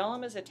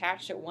flagellum is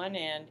attached at one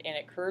end, and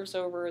it curves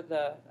over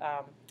the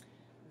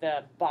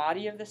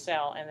body of the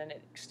cell, and then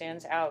it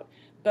extends out.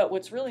 But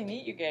what's really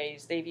neat, you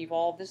guys, they've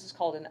evolved, this is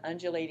called an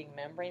undulating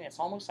membrane. It's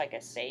almost like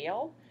a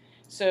sail.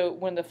 So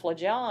when the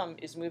flagellum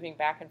is moving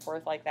back and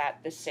forth like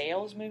that, the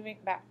sail is moving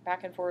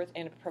back and forth,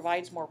 and it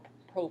provides more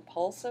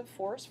propulsive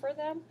force for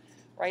them,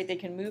 right? They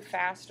can move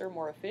faster,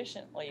 more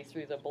efficiently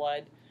through the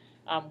blood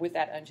with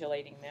that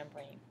undulating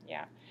membrane,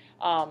 yeah.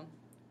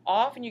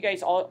 Often, you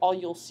guys, all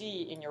you'll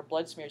see in your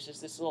blood smears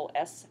is this little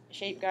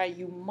S-shaped guy.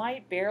 You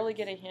might barely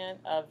get a hint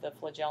of the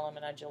flagellum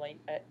and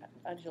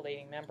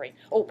undulating membrane.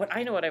 Oh, but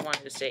I know what I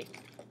wanted to say.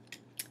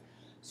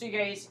 So you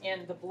guys,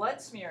 in the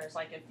blood smears,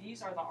 like if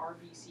these are the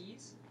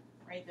RBCs,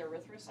 right, the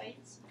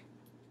erythrocytes,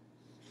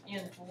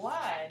 in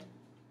blood,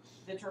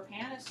 the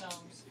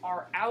trypanosomes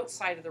are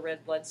outside of the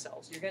red blood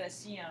cells. You're going to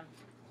see them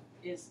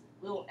is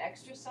little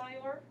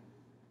extracellular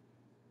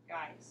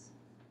guys.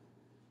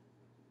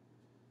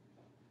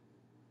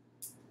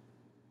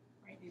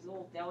 These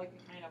little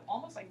delicate kind of,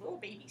 almost like little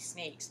baby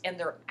snakes, and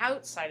they're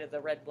outside of the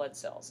red blood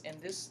cells. And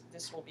this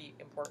will be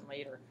important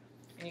later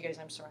And you guys,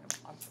 I'm sorry,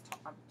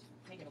 I'm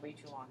taking way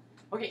too long.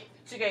 Okay,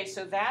 so you guys,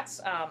 so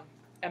that's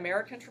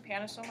American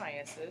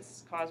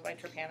trypanosomiasis caused by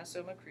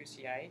Trypanosoma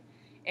cruzi.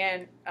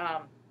 And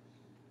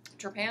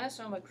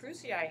Trypanosoma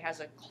cruzi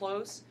has a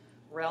close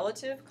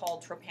relative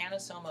called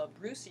Trypanosoma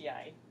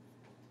brucei.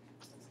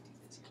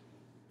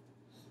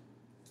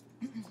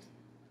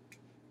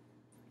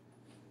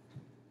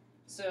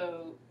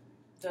 So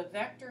the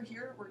vector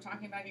here, we're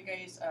talking about, you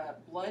guys, a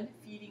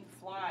blood-feeding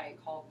fly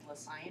called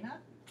Glossina,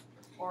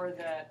 or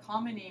the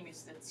common name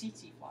is the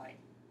tsetse fly.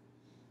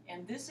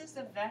 And this is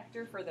the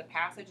vector for the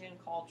pathogen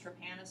called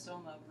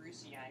Trypanosoma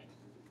brucei.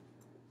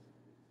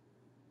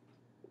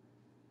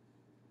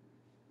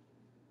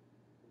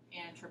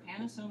 And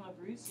Trypanosoma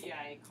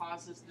brucei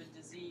causes the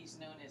disease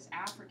known as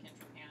African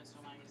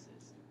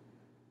trypanosomiasis.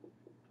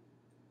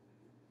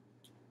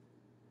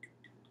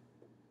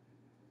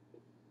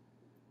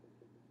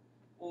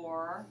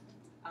 Or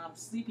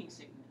sleeping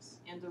sickness.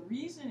 And the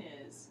reason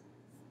is,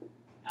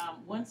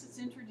 once it's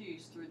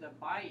introduced through the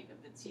bite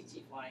of the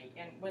tsetse fly,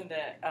 and when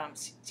the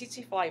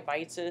tsetse fly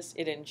bites us,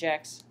 it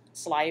injects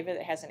saliva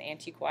that has an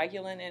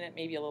anticoagulant in it,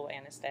 maybe a little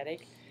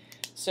anesthetic.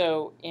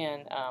 So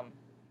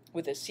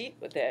with the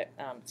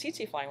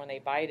tsetse fly, when they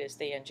bite us,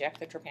 they inject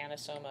the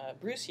Trypanosoma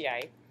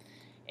brucei,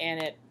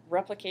 and it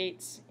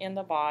replicates in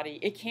the body.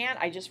 It can,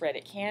 I just read,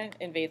 it can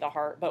invade the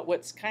heart, but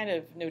what's kind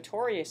of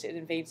notorious, it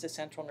invades the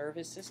central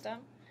nervous system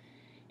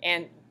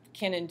and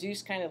can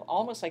induce kind of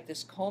almost like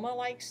this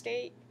coma-like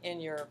state in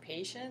your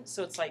patient.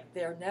 So it's like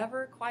they're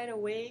never quite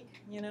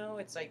awake, you know,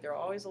 it's like they're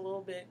always a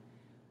little bit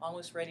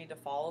almost ready to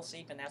fall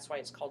asleep, and that's why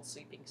it's called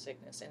sleeping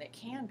sickness, and it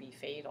can be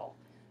fatal,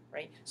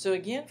 right? So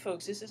again,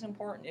 folks, this is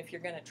important. If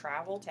you're going to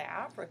travel to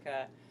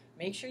Africa,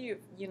 make sure you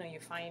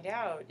find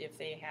out if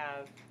they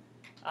have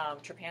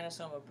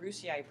Trypanosoma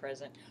brucei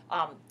present.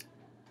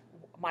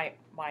 My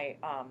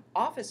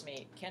office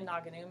mate, Ken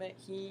Naganuma,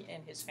 he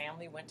and his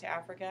family went to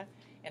Africa,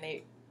 and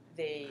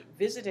they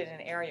visited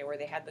an area where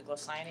they had the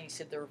Glossina. He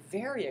said they're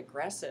very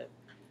aggressive.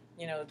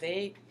 You know,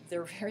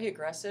 they're very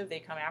aggressive. They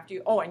come after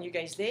you. Oh, and you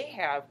guys, they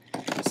have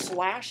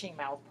slashing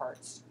mouth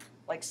parts,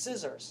 like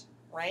scissors,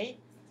 right?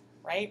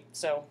 Right?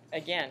 So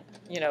again,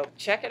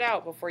 check it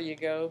out before you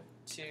go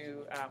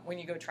to, when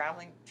you go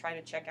traveling, try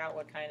to check out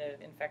what kind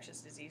of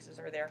infectious diseases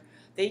are there.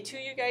 They too,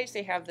 you guys,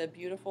 they have the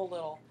beautiful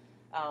little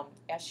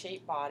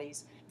S-shaped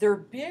bodies. They're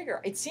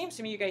bigger. It seems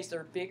to me, you guys,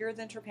 they're bigger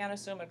than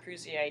Trypanosoma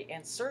cruzi,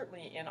 and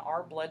certainly in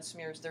our blood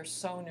smears, they're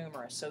so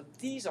numerous. So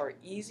these are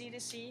easy to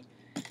see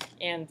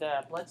in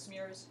the blood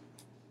smears.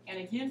 And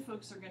again,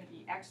 folks, are going to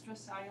be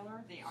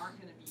extracellular. They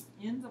aren't going to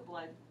be in the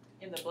blood.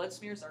 In the blood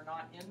smears are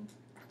not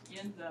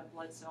in the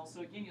blood cells.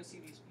 So again, you'll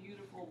see these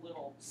beautiful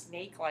little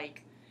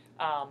snake-like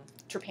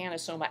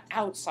trypanosoma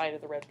outside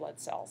of the red blood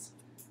cells.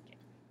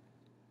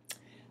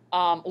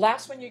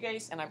 Last one, you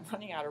guys, and I'm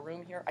running out of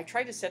room here. I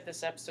tried to set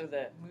this up so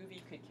the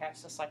movie could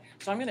catch the slide.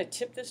 So I'm going to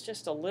tip this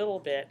just a little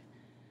bit,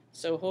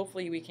 so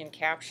hopefully we can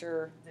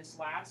capture this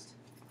last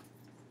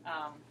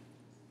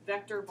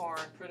vector-borne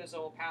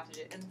protozoal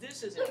pathogen. And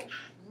this is a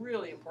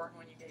really important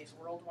one, you guys,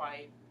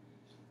 worldwide.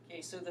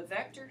 Okay, so the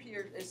vector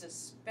here is a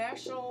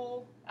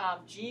special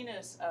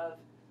genus of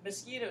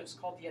mosquitoes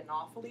called the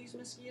Anopheles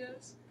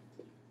mosquitoes.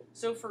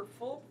 So for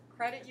full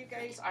credit, you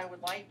guys, I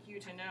would like you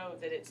to know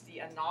that it's the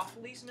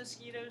Anopheles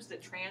mosquitoes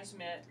that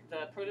transmit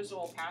the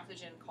protozoal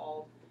pathogen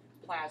called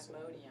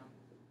Plasmodium.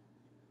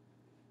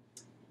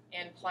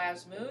 And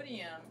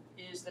Plasmodium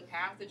is the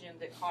pathogen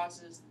that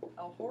causes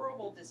a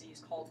horrible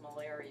disease called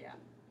malaria.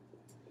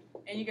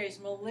 And you guys,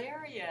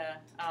 malaria,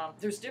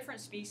 there's different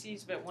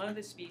species, but one of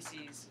the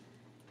species,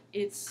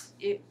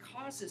 it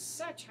causes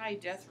such high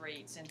death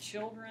rates in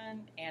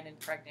children and in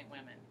pregnant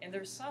women. And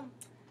there's some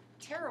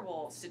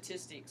terrible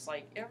statistics,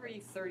 like every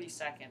 30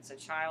 seconds a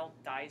child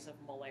dies of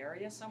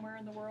malaria somewhere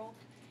in the world.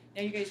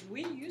 Now, you guys,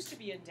 we used to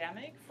be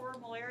endemic for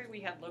malaria. We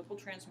had local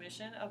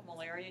transmission of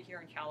malaria here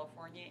in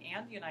California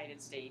and the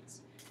United States,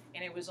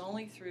 and it was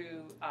only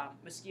through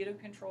mosquito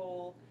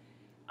control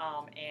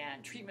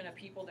and treatment of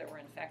people that were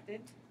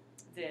infected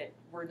that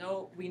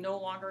we no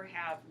longer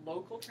have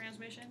local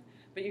transmission.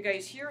 But you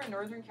guys, here in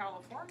Northern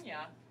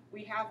California,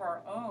 we have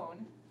our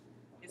own.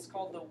 It's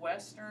called the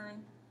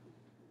Western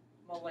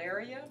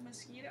malaria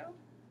mosquito,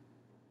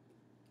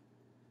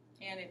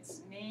 and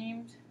it's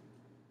named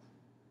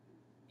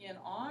in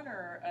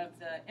honor of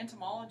the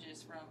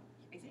entomologist from,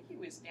 I think he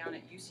was down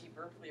at UC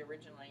Berkeley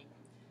originally,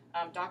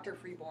 Dr.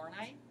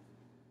 Freeborni.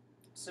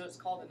 So it's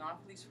called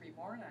Anopheles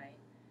freeborni,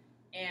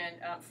 and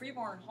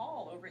Freeborn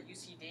Hall over at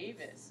UC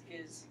Davis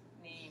is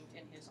named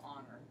in his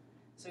honor.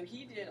 So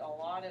he did a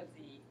lot of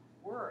the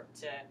work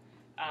to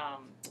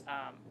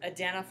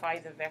identify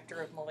the vector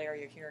of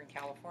malaria here in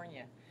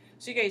California.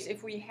 So you guys,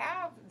 if we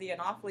have the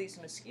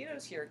Anopheles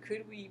mosquitoes here,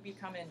 could we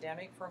become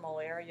endemic for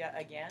malaria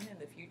again in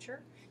the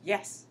future?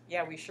 Yes,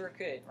 yeah, we sure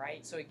could,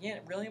 right? So again,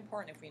 really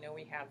important if we know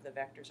we have the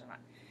vectors or not.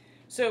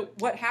 So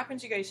what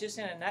happens, you guys, just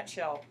in a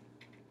nutshell,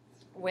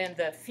 when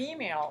the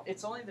female,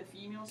 it's only the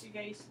females, you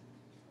guys,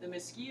 the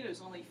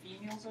mosquitoes, only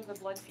females are the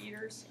blood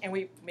feeders, and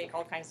we make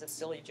all kinds of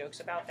silly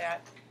jokes about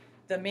that.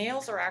 The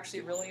males are actually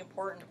really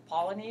important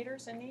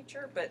pollinators in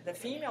nature, but the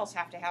females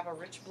have to have a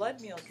rich blood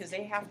meal because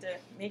they have to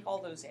make all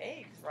those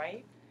eggs,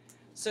 right?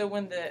 So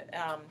when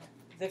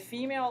the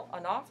female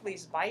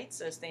Anopheles bites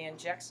us, they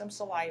inject some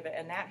saliva,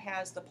 and that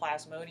has the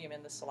plasmodium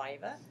in the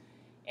saliva.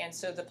 And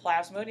so the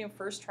plasmodium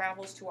first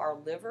travels to our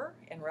liver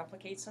and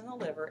replicates in the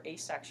liver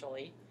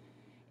asexually.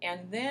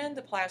 And then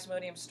the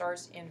plasmodium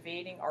starts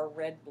invading our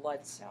red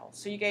blood cells.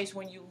 So you guys,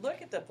 when you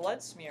look at the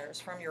blood smears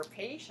from your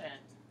patient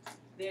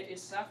that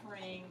is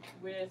suffering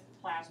with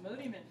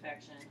plasmodium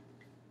infection,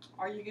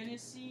 are you going to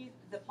see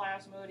the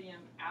plasmodium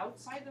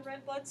outside the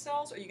red blood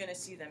cells, or are you going to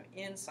see them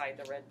inside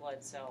the red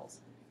blood cells?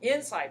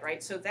 Inside,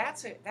 right? So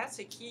that's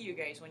a key, you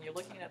guys, when you're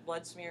looking at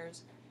blood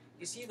smears.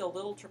 You see the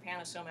little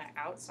trypanosoma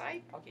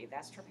outside? Okay,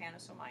 that's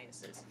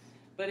trypanosomiasis.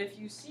 But if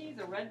you see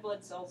the red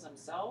blood cells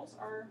themselves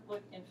are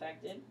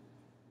infected,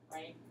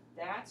 right,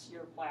 that's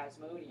your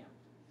plasmodium.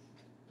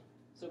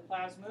 So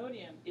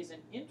plasmodium is an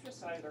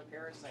intracellular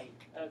parasite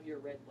of your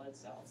red blood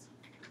cells.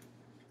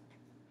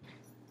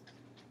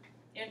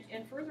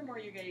 And furthermore,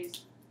 you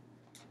guys,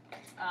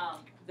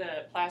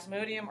 the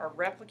plasmodium are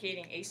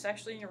replicating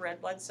asexually in your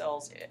red blood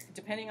cells,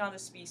 depending on the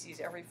species,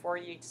 every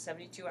 48 to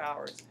 72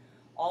 hours.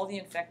 All the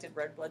infected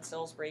red blood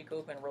cells break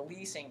open,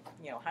 releasing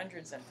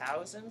hundreds and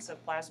thousands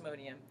of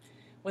plasmodium.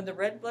 When the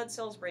red blood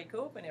cells break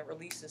open, it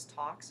releases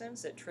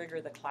toxins that trigger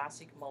the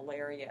classic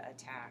malaria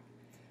attack.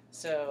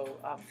 So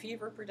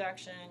fever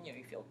production,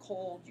 you feel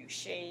cold, you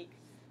shake,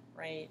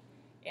 right?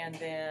 And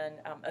then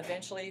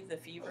eventually the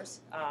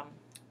fevers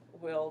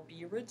will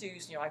be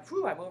reduced. You're like,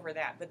 whew, I'm over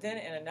that. But then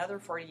in another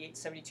 48,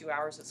 72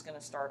 hours, it's going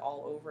to start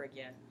all over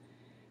again.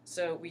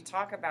 So we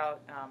talk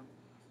about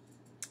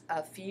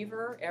a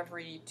fever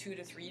every 2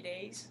 to 3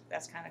 days.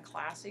 That's kind of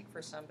classic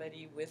for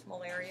somebody with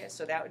malaria.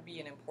 So that would be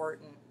an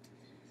important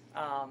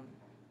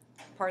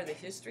part of the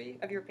history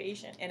of your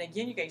patient. And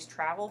again, you guys,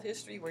 travel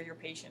history, where your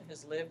patient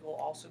has lived, will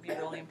also be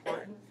really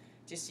important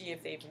to see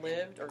if they've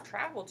lived or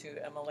traveled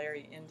to a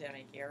malaria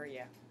endemic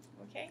area.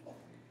 Okay?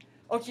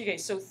 Okay,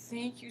 guys, so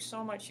thank you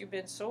so much. You've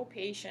been so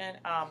patient.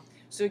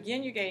 So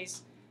again, you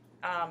guys,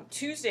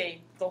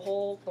 Tuesday, the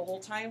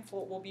whole time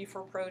will be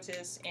for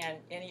protists and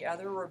any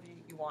other review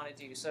you want to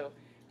do. So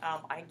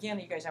again,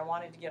 you guys, I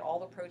wanted to get all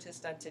the protists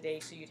done today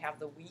so you'd have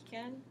the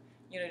weekend,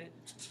 to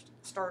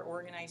start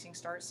organizing,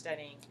 start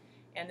studying.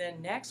 And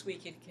then next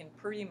week, it can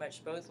pretty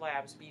much, both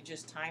labs, be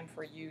just time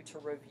for you to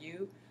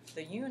review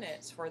the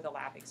units for the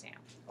lab exam.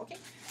 Okay,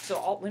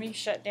 so let me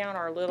shut down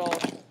our little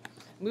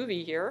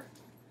movie here.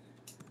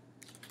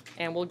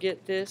 And we'll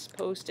get this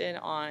posted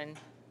on,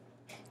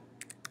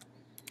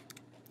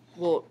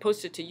 we'll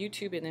post it to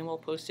YouTube, and then we'll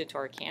post it to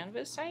our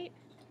Canvas site.